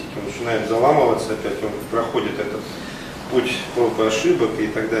энергетики, он начинает заламываться опять, он проходит этот путь проб и ошибок и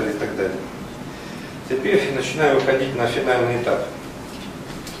так далее, и так далее. Теперь начинаю выходить на финальный этап.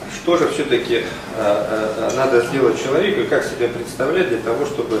 Что же все-таки надо сделать человеку и как себя представлять для того,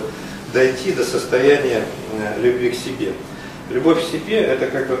 чтобы дойти до состояния любви к себе? Любовь к себе – это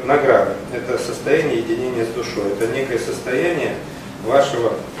как бы награда, это состояние единения с душой, это некое состояние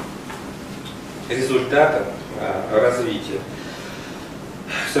вашего результата развития.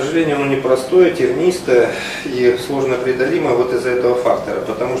 К сожалению, оно непростое, тернистое и сложно преодолимое вот из-за этого фактора,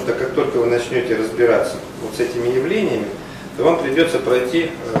 потому что как только вы начнете разбираться вот с этими явлениями, то вам придется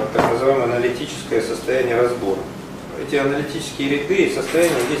пройти так называемое аналитическое состояние разбора. Эти аналитические ряды и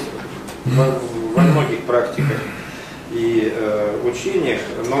состояния есть во многих практиках и учениях,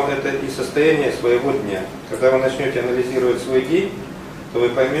 но это и состояние своего дня. Когда вы начнете анализировать свой день, то вы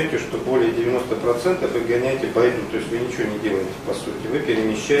поймете, что более 90% вы гоняете байду, то есть вы ничего не делаете по сути. Вы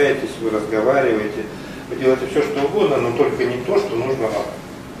перемещаетесь, вы разговариваете, вы делаете все, что угодно, но только не то, что нужно вам.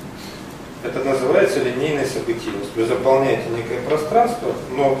 Это называется линейная событийность. Вы заполняете некое пространство,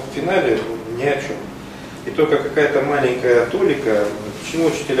 но в финале ни о чем. И только какая-то маленькая толика, почему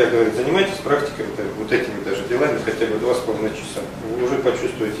учителя говорят, занимайтесь практикой вот этими даже делами хотя бы 2,5 часа. Вы уже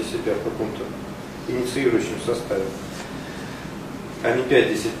почувствуете себя в каком-то инициирующем составе. А не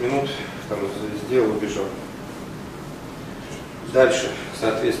 5-10 минут там, сделал, убежал. Дальше,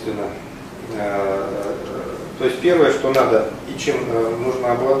 соответственно, то есть первое, что надо и чем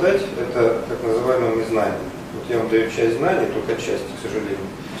нужно обладать, это так называемыми знаниями. Вот я вам даю часть знаний, только часть, к сожалению.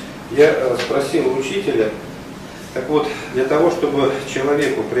 Я спросил у учителя, так вот, для того, чтобы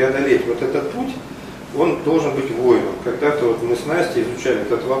человеку преодолеть вот этот путь, он должен быть воином. Когда-то вот мы с Настей изучали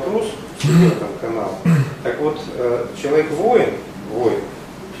этот вопрос в этом канале. Так вот, человек-воин,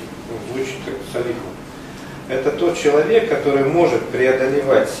 звучит как солидно, это тот человек, который может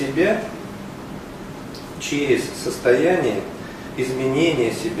преодолевать себя через состояние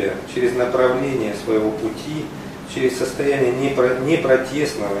изменения себя, через направление своего пути, через состояние не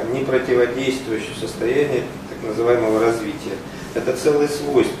протестного, не противодействующего состояния так называемого развития. Это целое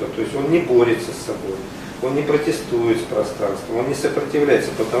свойство, то есть он не борется с собой, он не протестует с пространством, он не сопротивляется,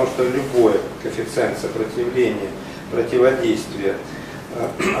 потому что любой коэффициент сопротивления, противодействия,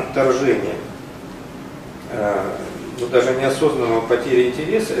 отторжения, даже неосознанного потери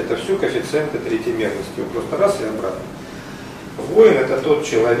интереса, это все коэффициенты третьемерности. Просто раз и обратно. Воин – это тот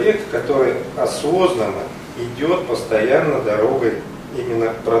человек, который осознанно идет постоянно дорогой,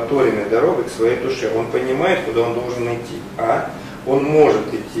 именно проторенной дорогой к своей душе. Он понимает, куда он должен идти. Он может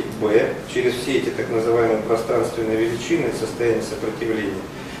идти через все эти так называемые пространственные величины и состояния сопротивления.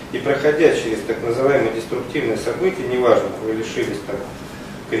 И проходя через так называемые деструктивные события, неважно, вы лишились там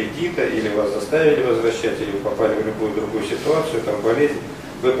кредита, или вас заставили возвращать, или вы попали в любую другую ситуацию, там болезнь,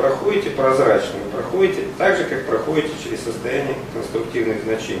 вы проходите прозрачно, вы проходите так же, как проходите через состояние конструктивных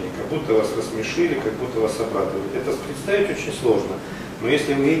значений, как будто вас рассмешили, как будто вас обрадовали. Это представить очень сложно, но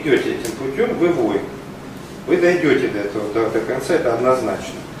если вы идете этим путем, вы воин. Вы дойдете до этого, до конца, это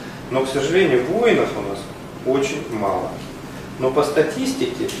однозначно. Но, к сожалению, воинов у нас очень мало. Но по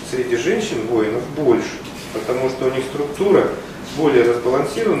статистике среди женщин воинов больше, потому что у них структура более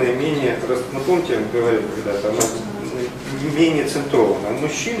разбалансированная, менее, помните, я говорил когда-то, она менее центрована. У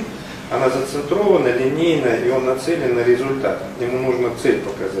мужчин она зацентрована, линейна, и он нацелен на результат. Ему нужно цель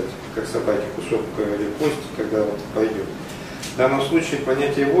показать, как собаке кусок или кость, когда он пойдет. В данном случае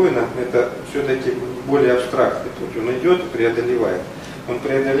понятие воина это все-таки более абстрактный путь. Он идет и преодолевает. Он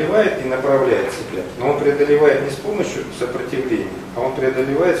преодолевает и направляет себя. Но он преодолевает не с помощью сопротивления, а он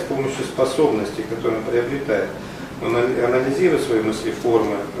преодолевает с помощью способностей, которые он приобретает. он анализирует свои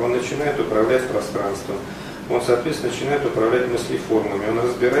мыслеформы, он начинает управлять пространством, он, соответственно, начинает управлять мыслеформами, он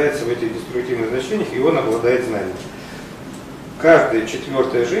разбирается в этих деструктивных значениях, и он обладает знанием. Каждая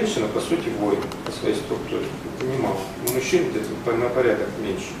четвертая женщина, по сути, воин по своей структуре. Это немало. У мужчин где-то на порядок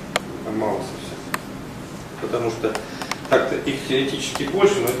меньше, а мало совсем. Потому что так-то их теоретически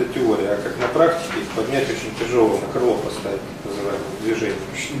больше, но это теория, а как на практике их поднять очень тяжело, на крыло поставить, называемое движение.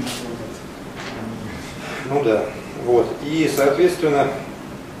 Ну да, вот. И, соответственно,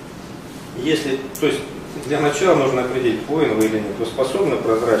 если, то есть для начала нужно определить, воин вы или нет, вы способны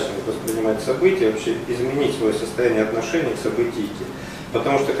прозрачно воспринимать события, вообще изменить свое состояние отношений к событийке.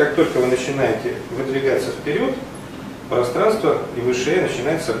 Потому что как только вы начинаете выдвигаться вперед, пространство и высшее я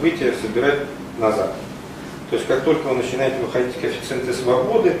начинает события собирать назад. То есть как только вы начинаете выходить в коэффициенты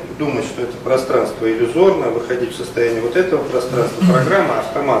свободы, думать, что это пространство иллюзорно, выходить в состояние вот этого пространства, программа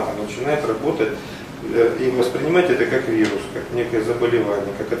автоматом начинает работать и воспринимать это как вирус, как некое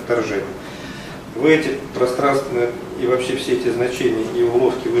заболевание, как отторжение. Вы эти пространственные и вообще все эти значения и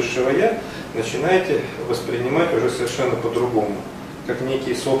уловки высшего я начинаете воспринимать уже совершенно по-другому, как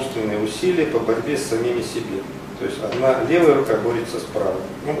некие собственные усилия по борьбе с самими себе. То есть одна левая рука борется с правой,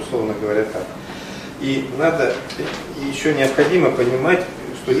 ну, условно говоря, так. И надо, и еще необходимо понимать,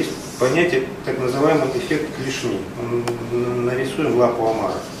 что есть понятие, так называемый эффект клешни. Нарисуем лапу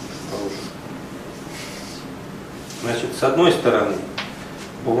омара. Значит, с одной стороны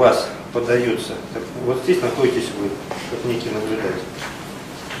у вас подаются, так, вот здесь находитесь вы, как некий наблюдатель.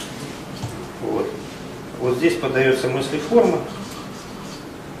 Вот здесь подается мыслеформа,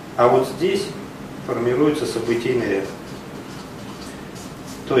 а вот здесь формируется событийный ряд.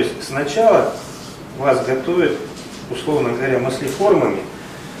 То есть сначала вас готовят, условно говоря, мыслеформами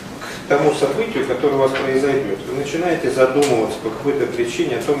к тому событию, которое у вас произойдет. Вы начинаете задумываться по какой-то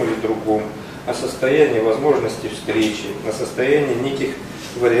причине о том или другом, о состоянии возможности встречи, о состоянии неких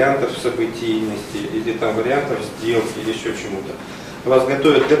вариантов событийности, или там вариантов сделки, или еще чему-то. Вас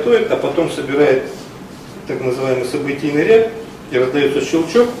готовят, а потом собирает так называемый событийный ряд, и раздается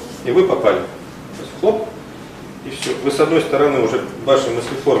щелчок, и вы попали. То есть хлоп, и все. Вы с одной стороны уже, ваши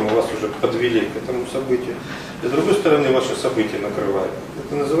мыслеформы вас уже подвели к этому событию, и с другой стороны ваше событие накрывает.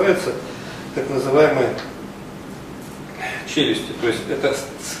 Это называется так называемые челюсти. То есть это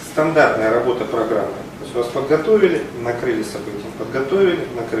стандартная работа программы. То есть вас подготовили, накрыли событием, подготовили,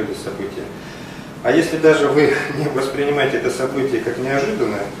 накрыли событием. А если даже вы не воспринимаете это событие как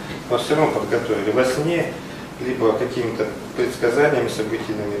неожиданное, вас все равно подготовили во сне, либо какими-то предсказаниями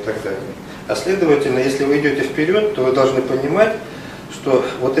событийными и так далее. А следовательно, если вы идете вперед, то вы должны понимать, что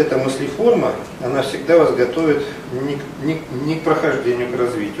вот эта мыслеформа, она всегда вас готовит не к прохождению, к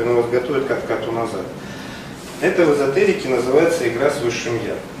развитию, она вас готовит к откату назад. Это в эзотерике называется игра с высшим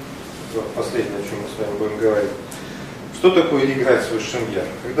я. Вот последнее, о чем мы с вами будем говорить. Что такое играть с высшим я?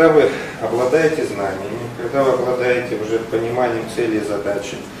 Когда вы обладаете знаниями, когда вы обладаете уже пониманием цели и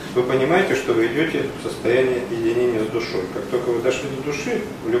задачи, вы понимаете, что вы идете в состояние единения с душой. Как только вы дошли до души,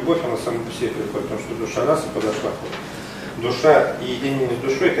 любовь, она сама по себе приходит, потому что душа раз и подошла к вам. Душа и единение с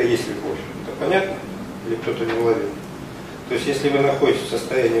душой – это и есть любовь. Это понятно? Или кто-то не уловил? То есть, если вы находитесь в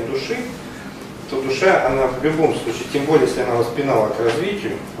состоянии души, то душа, она в любом случае, тем более, если она вас пинала к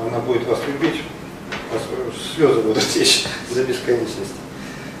развитию, она будет вас любить, слезы будут течь до бесконечности.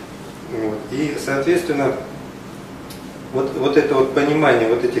 Вот. И, соответственно, вот это вот понимание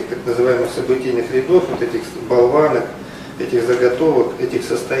вот этих так называемых событийных рядов, вот этих болванок, этих заготовок, этих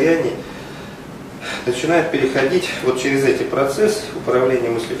состояний, начинает переходить вот через эти процессы управления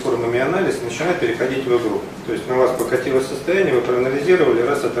мыслеформами и анализ, начинает переходить в игру. То есть на вас покатилось состояние, вы проанализировали,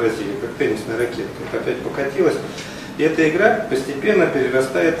 раз отразили, как теннисная ракетка. Это опять покатилось. И эта игра постепенно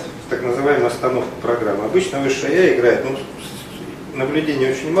перерастает в так называемую остановку программы. Обычно высшее я играет, ну,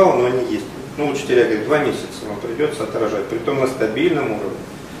 наблюдений очень мало, но они есть. Ну, учителя говорят, 2 месяца вам придется отражать, притом на стабильном уровне.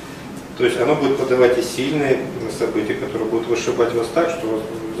 То есть оно будет подавать и сильные события, которые будут вышибать вас так, что вы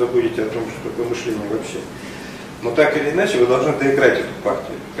забудете о том, что такое мышление вообще. Но так или иначе вы должны доиграть эту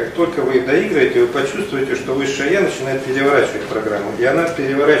партию. Как только вы доиграете, вы почувствуете, что высшее я начинает переворачивать программу. И она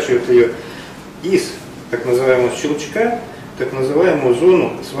переворачивает ее из так называемого щелчка, так называемую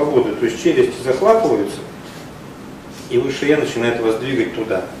зону свободы. То есть челюсти захлапываются, и высшее я начинает вас двигать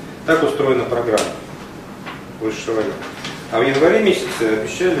туда. Так устроена программа высшего я. А в январе месяце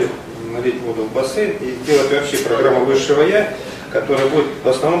обещали налить воду в бассейн и сделать вообще программу высшего я, которая будет в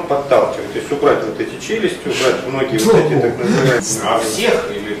основном подталкивать. То есть убрать вот эти челюсти, убрать многие вот эти так называемые... А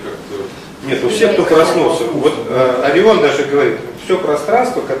всех или как-то... Нет, у всех, кто проснулся. Вот Орион даже говорит, все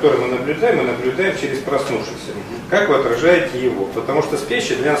пространство, которое мы наблюдаем через проснувшихся. Как вы отражаете его? Потому что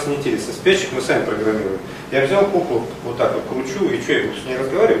спящий для нас не интересно. Спящих мы сами программируем. Я взял куклу, вот так вот кручу, и что, я буду с ней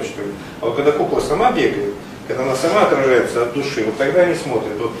разговаривать, что ли? А вот когда кукла сама бегает, когда она сама отражается от души, вот тогда они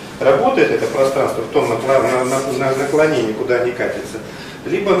смотрят, вот работает это пространство в том наклонении, куда они катятся,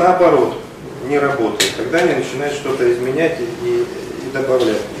 либо наоборот, не работает, тогда они начинают что-то изменять и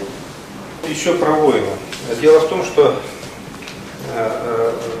добавлять в него. Еще про воина. Дело в том, что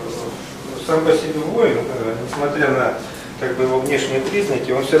сам по себе воин, несмотря на как бы его внешние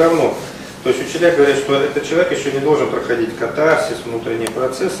признаки, он все равно, то есть учителя говорят, что этот человек еще не должен проходить катарсис, внутренние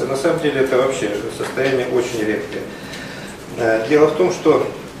процессы. На самом деле это вообще состояние очень редкое. Дело в том, что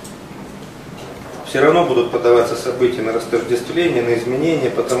все равно будут подаваться события на растождествление, на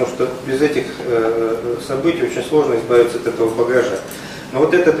изменения, потому что без этих событий очень сложно избавиться от этого багажа. Но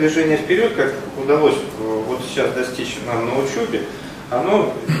вот это движение вперед, как удалось вот сейчас достичь нам на учебе,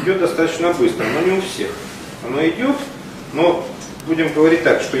 оно идет достаточно быстро, но не у всех. Оно идет, но будем говорить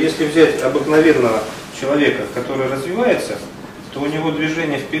так, что если взять обыкновенного человека, который развивается, то у него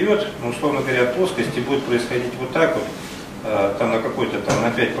движение вперед, ну, условно говоря, от плоскости будет происходить вот так вот, там на какой-то там на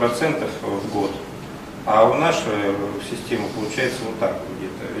 5% в год. А у нашей системы получается вот так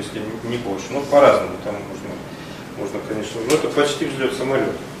где-то, если не больше. Ну, по-разному, там можно, конечно, но это почти взлет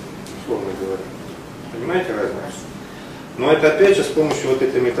самолета, условно говоря. Понимаете разницу? Но это опять же с помощью вот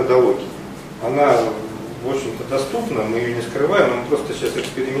этой методологии. Она, в общем-то, доступна, мы ее не скрываем, мы просто сейчас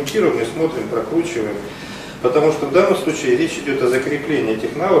экспериментируем и смотрим, прокручиваем. Потому что в данном случае речь идет о закреплении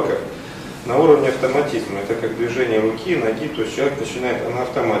этих навыков на уровне автоматизма. Это как движение руки, ноги, то есть человек начинает на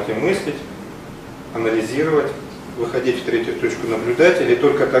автомате мыслить, анализировать, выходить в третью точку наблюдателя, и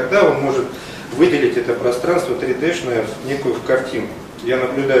только тогда он может выделить это пространство 3D-шное в некую картинку. Я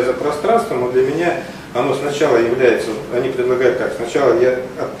наблюдаю за пространством, но для меня оно сначала является, они предлагают как, сначала я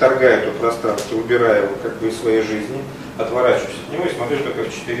отторгаю это пространство, убираю его как бы из своей жизни, отворачиваюсь от него и смотрю только в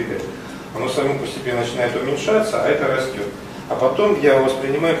 4D. Оно само по себе начинает уменьшаться, а это растет. А потом я его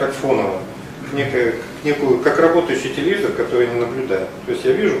воспринимаю как фоново, как работающий телевизор, который я не наблюдаю. То есть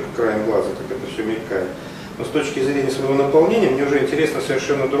я вижу краем глаза, как это все мелькает. Но с точки зрения своего наполнения мне уже интересна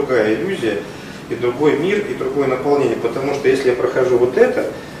совершенно другая иллюзия, и другой мир, и другое наполнение. Потому что если я прохожу вот это,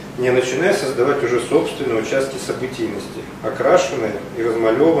 я начинаю создавать уже собственные участки событийности, окрашенные и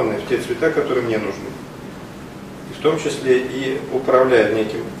размалеванные в те цвета, которые мне нужны. И в том числе и управляя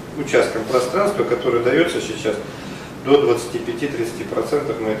неким участком пространства, которое дается сейчас до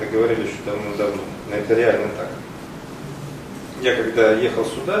 25-30%, мы это говорили еще давно-давно. Но это реально так. Я когда ехал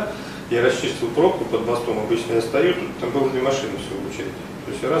сюда, я расчистил пробку под мостом, обычно я стою, тут там было 2 машины всего в очереди.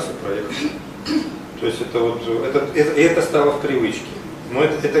 То есть я раз и проехал. То есть это вот, это стало в привычке. Но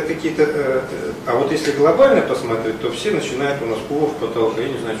это какие-то, а вот если глобально посмотреть, то все начинают у нас в потолок, я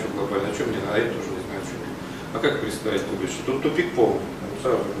не знаю, что глобально, о чем мне надо, я тоже не знаю, что. А как представить будущее? Тут тупик полный,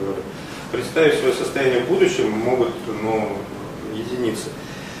 сразу говорю. Представить свое состояние в будущем могут, единицы.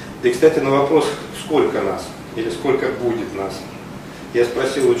 Да и, кстати, на вопрос, сколько нас, или сколько будет нас, я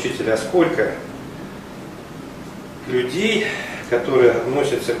спросил учителя, а сколько людей, которые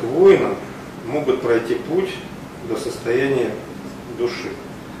относятся к воинам, могут пройти путь до состояния души.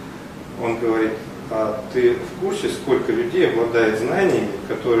 Он говорит, а ты в курсе, сколько людей обладает знаниями,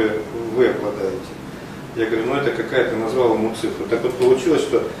 которые вы обладаете? Я говорю, это какая-то, назвал ему цифру. Так вот получилось,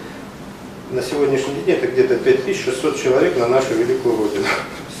 что на сегодняшний день это где-то 5600 человек на нашу великую Родину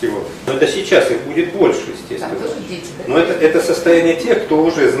всего. Но это сейчас, их будет больше, естественно. Но это состояние тех, кто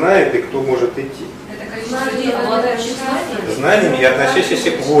уже знает и кто может идти. Это количество людей, обладающих знаниями и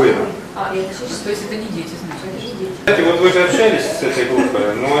относящихся к воинам. То есть это не дети, значит. Кстати, вот вы же общались с этой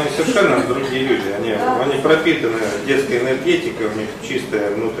группой, но они совершенно другие люди. Они пропитаны детской энергетикой, у них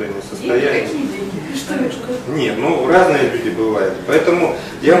чистое внутреннее состояние. Нет, разные люди бывают. Поэтому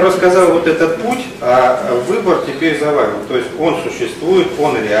я вам рассказал вот этот путь, а выбор теперь за вами. То есть он существует,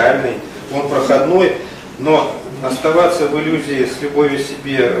 он реальный, он проходной, но оставаться в иллюзии с любовью к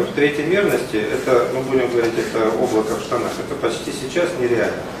себе в третьей мерности, это, будем говорить, это облако в штанах, это почти сейчас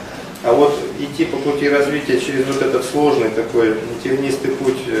нереально. А вот идти по пути развития через вот этот сложный такой тернистый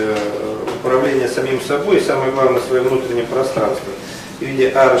путь управления самим собой, и самое главное, свое внутреннее пространство, в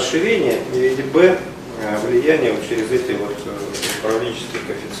виде А расширения, и в виде Б влияния вот через эти вот управленческие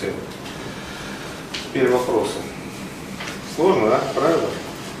коэффициенты. Теперь вопросы. Сложно, да? Правда?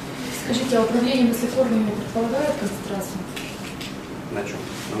 Скажите, а управление мыслеформами предполагает концентрацию? На чем?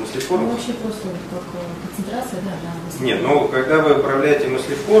 На мыслеформах? Вообще просто как концентрация, да, на мыслеформах. Нет, когда вы управляете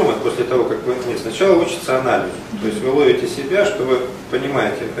мыслеформой, после того, как вы... Нет, сначала учится анализ. То есть вы ловите себя, что вы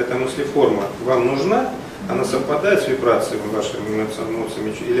понимаете, эта мыслеформа вам нужна, она совпадает с вибрациями вашими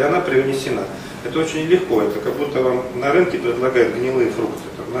эмоциями, или она привнесена. Это очень легко, это как будто вам на рынке предлагают гнилые фрукты.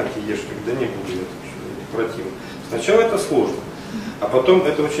 Там, знаете, ешьте, да не буду я так. противно. Сначала это сложно, а потом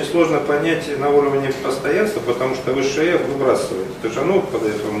это очень сложно понять на уровне постоянства, потому что высшее я выбрасывает. Это же оно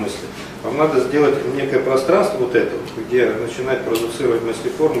подает вам мысли. Вам надо сделать некое пространство вот это, где начинать продуцировать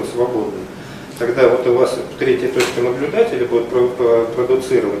мыслеформы свободные. Тогда вот у вас третья точка наблюдателя будет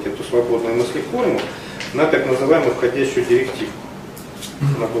продуцировать эту свободную мыслеформу на так называемую входящую директиву.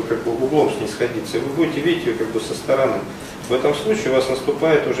 Она будет как бы углом с ней сходиться, и вы будете видеть ее как бы со стороны. В этом случае у вас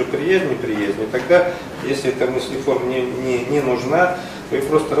наступает уже приязнь, неприязнь. И тогда, если эта мыслеформа не нужна, вы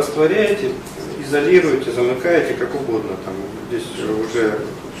просто растворяете, изолируете, замыкаете как угодно. Там, здесь уже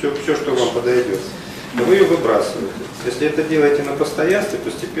все, что вам подойдет. Но вы ее выбрасываете. Если это делаете на постоянстве,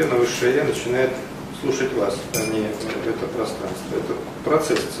 постепенно высшее я начинает слушать вас, а не это пространство. Это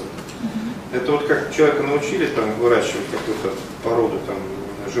процесс целый. Это вот как человека научили там выращивать какую-то породу там,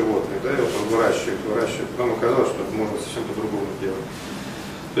 животных, да, и вот он выращивает, потом оказалось, что это можно совсем по-другому делать.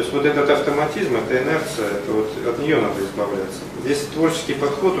 То есть вот этот автоматизм, эта инерция, это вот, от нее надо избавляться. Здесь творческий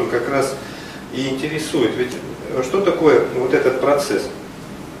подход, он как раз и интересует. Ведь что такое вот этот процесс?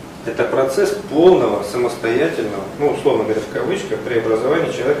 Это процесс полного, самостоятельного, ну, условно говоря, в кавычках,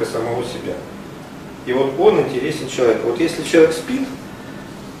 преобразования человека самого себя. И вот он интересен человеку. Вот если человек спит,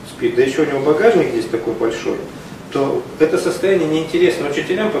 да еще у него багажник здесь такой большой, то это состояние неинтересно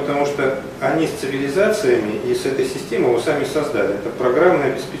учителям, потому что они с цивилизациями и с этой системой его сами создали. Это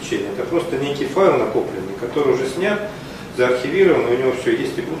программное обеспечение, это просто некий файл накопленный, который уже снят, заархивирован, и у него все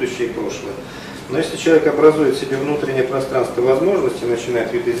есть и будущее, и прошлое. Но если человек образует себе внутреннее пространство возможностей,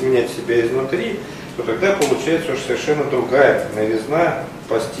 начинает видоизменять себя изнутри, то тогда получается уже совершенно другая новизна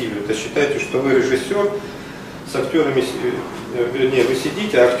по стилю. Это считайте, что вы режиссер, с актерами, вернее, вы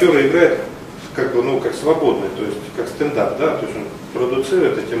сидите, а актеры играют как бы, ну, как свободные, то есть как стендап, да, то есть он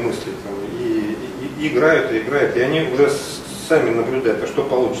продуцирует эти мысли там, и играют, и они уже сами наблюдают, а что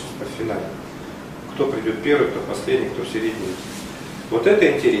получится в финале. Кто придет первый, кто последний, кто в середине. Вот это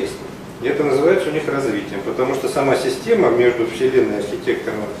интересно. И это называется у них развитием, потому что сама система между Вселенной,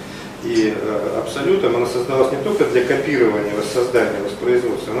 архитектором и Абсолютом, она создавалась не только для копирования, воссоздания,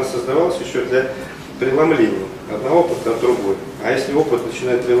 воспроизводства, она создавалась еще для преломления одного опыта от другой. А если опыт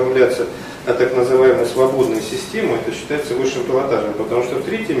начинает преломляться от так называемой свободной системы, это считается высшим пилотажем, потому что в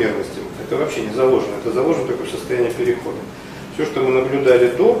третьей мерности это вообще не заложено, это заложено только в состоянии перехода. Все, что мы наблюдали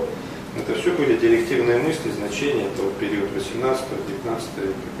до, это все были директивные мысли, значения этого периода 18-19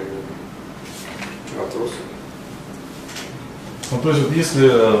 века. Вопросы? Ну, то есть, вот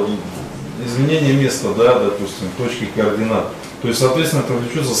если изменение места, да, допустим, точки координат, то есть, соответственно, это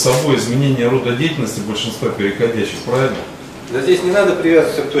влечет за собой изменение рода деятельности большинства переходящих, правильно? Да здесь не надо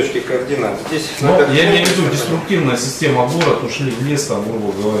привязываться к точке координат. Здесь но надо... Я имею в виду деструктивная система город, ушли в лес, там,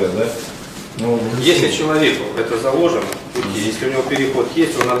 грубо говоря, да? Ну, если человеку это заложено, если у него переход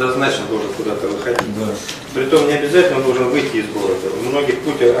есть, он однозначно должен куда-то выходить. Да. Притом не обязательно он должен выйти из города. У многих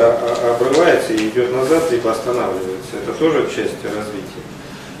путь обрывается и идет назад, либо останавливается. Это тоже часть развития.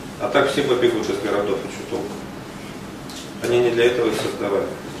 А так все побегут из городов, и что толку? Они не для этого их создавали.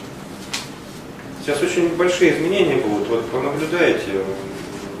 Сейчас очень большие изменения будут. Вот понаблюдаете,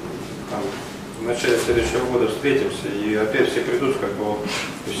 там, в начале следующего года встретимся, и опять все придут, как бы,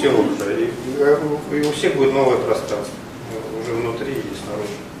 все уже. И у всех будет новое пространство. Уже внутри и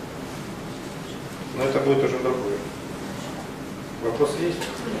снаружи. Но это будет уже другое. Вопрос есть?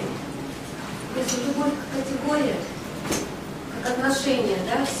 Если любовь как категория, как отношение,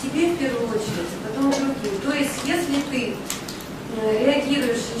 да, к себе в первую очередь, а потом к другим. То есть, если ты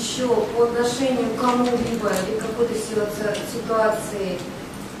реагируешь еще по отношению к кому-либо или какой-то ситуации,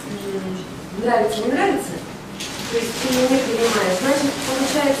 нравится, не нравится, то есть ты не принимаешь, значит,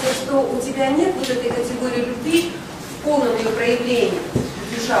 получается, что у тебя нет вот этой категории любви в полном ее проявлении,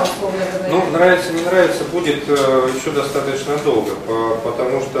 душа, условно говоря. Ну, нравится, не нравится будет еще достаточно долго,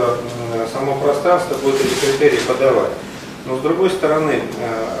 потому что само пространство будет эти критерии подавать. Но с другой стороны,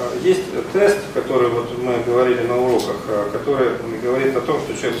 есть тест, который вот мы говорили на уроках, который говорит о том,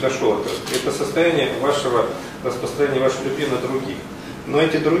 что человек дошел. Это состояние вашего распространения вашей любви на других. Но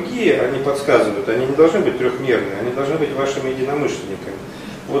эти другие, они подсказывают, они не должны быть трехмерными, они должны быть вашими единомышленниками.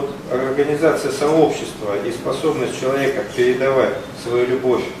 Вот организация сообщества и способность человека передавать свою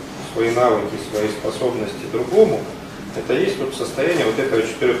любовь, свои навыки, свои способности другому, это есть вот состояние вот этого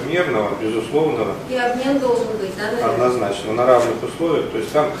четырехмерного, безусловного. И обмен должен быть, да, наверное? Однозначно, на равных условиях. То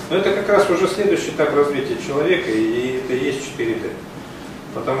есть там, но это как раз уже следующий этап развития человека, и это и есть 4D.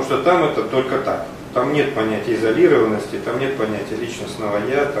 Потому что там это только так. Там нет понятия изолированности, там нет понятия личностного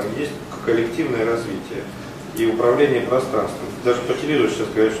я, там есть коллективное развитие и управление пространством. Даже по телевизору сейчас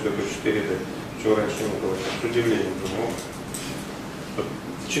говорят, что это 4D, чего раньше не было. С удивлением думал.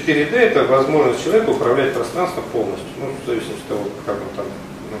 4D это возможность человека управлять пространством полностью, ну, в зависимости от того, как он там,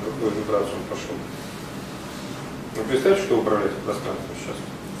 на какую вибрацию он пошел. Ну, представьте, что управляет пространством сейчас.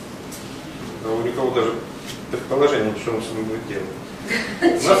 Да у никого даже предположения, что он с собой будет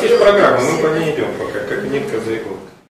делать. У нас есть программа, мы по ней идем пока, как нитка за иголкой.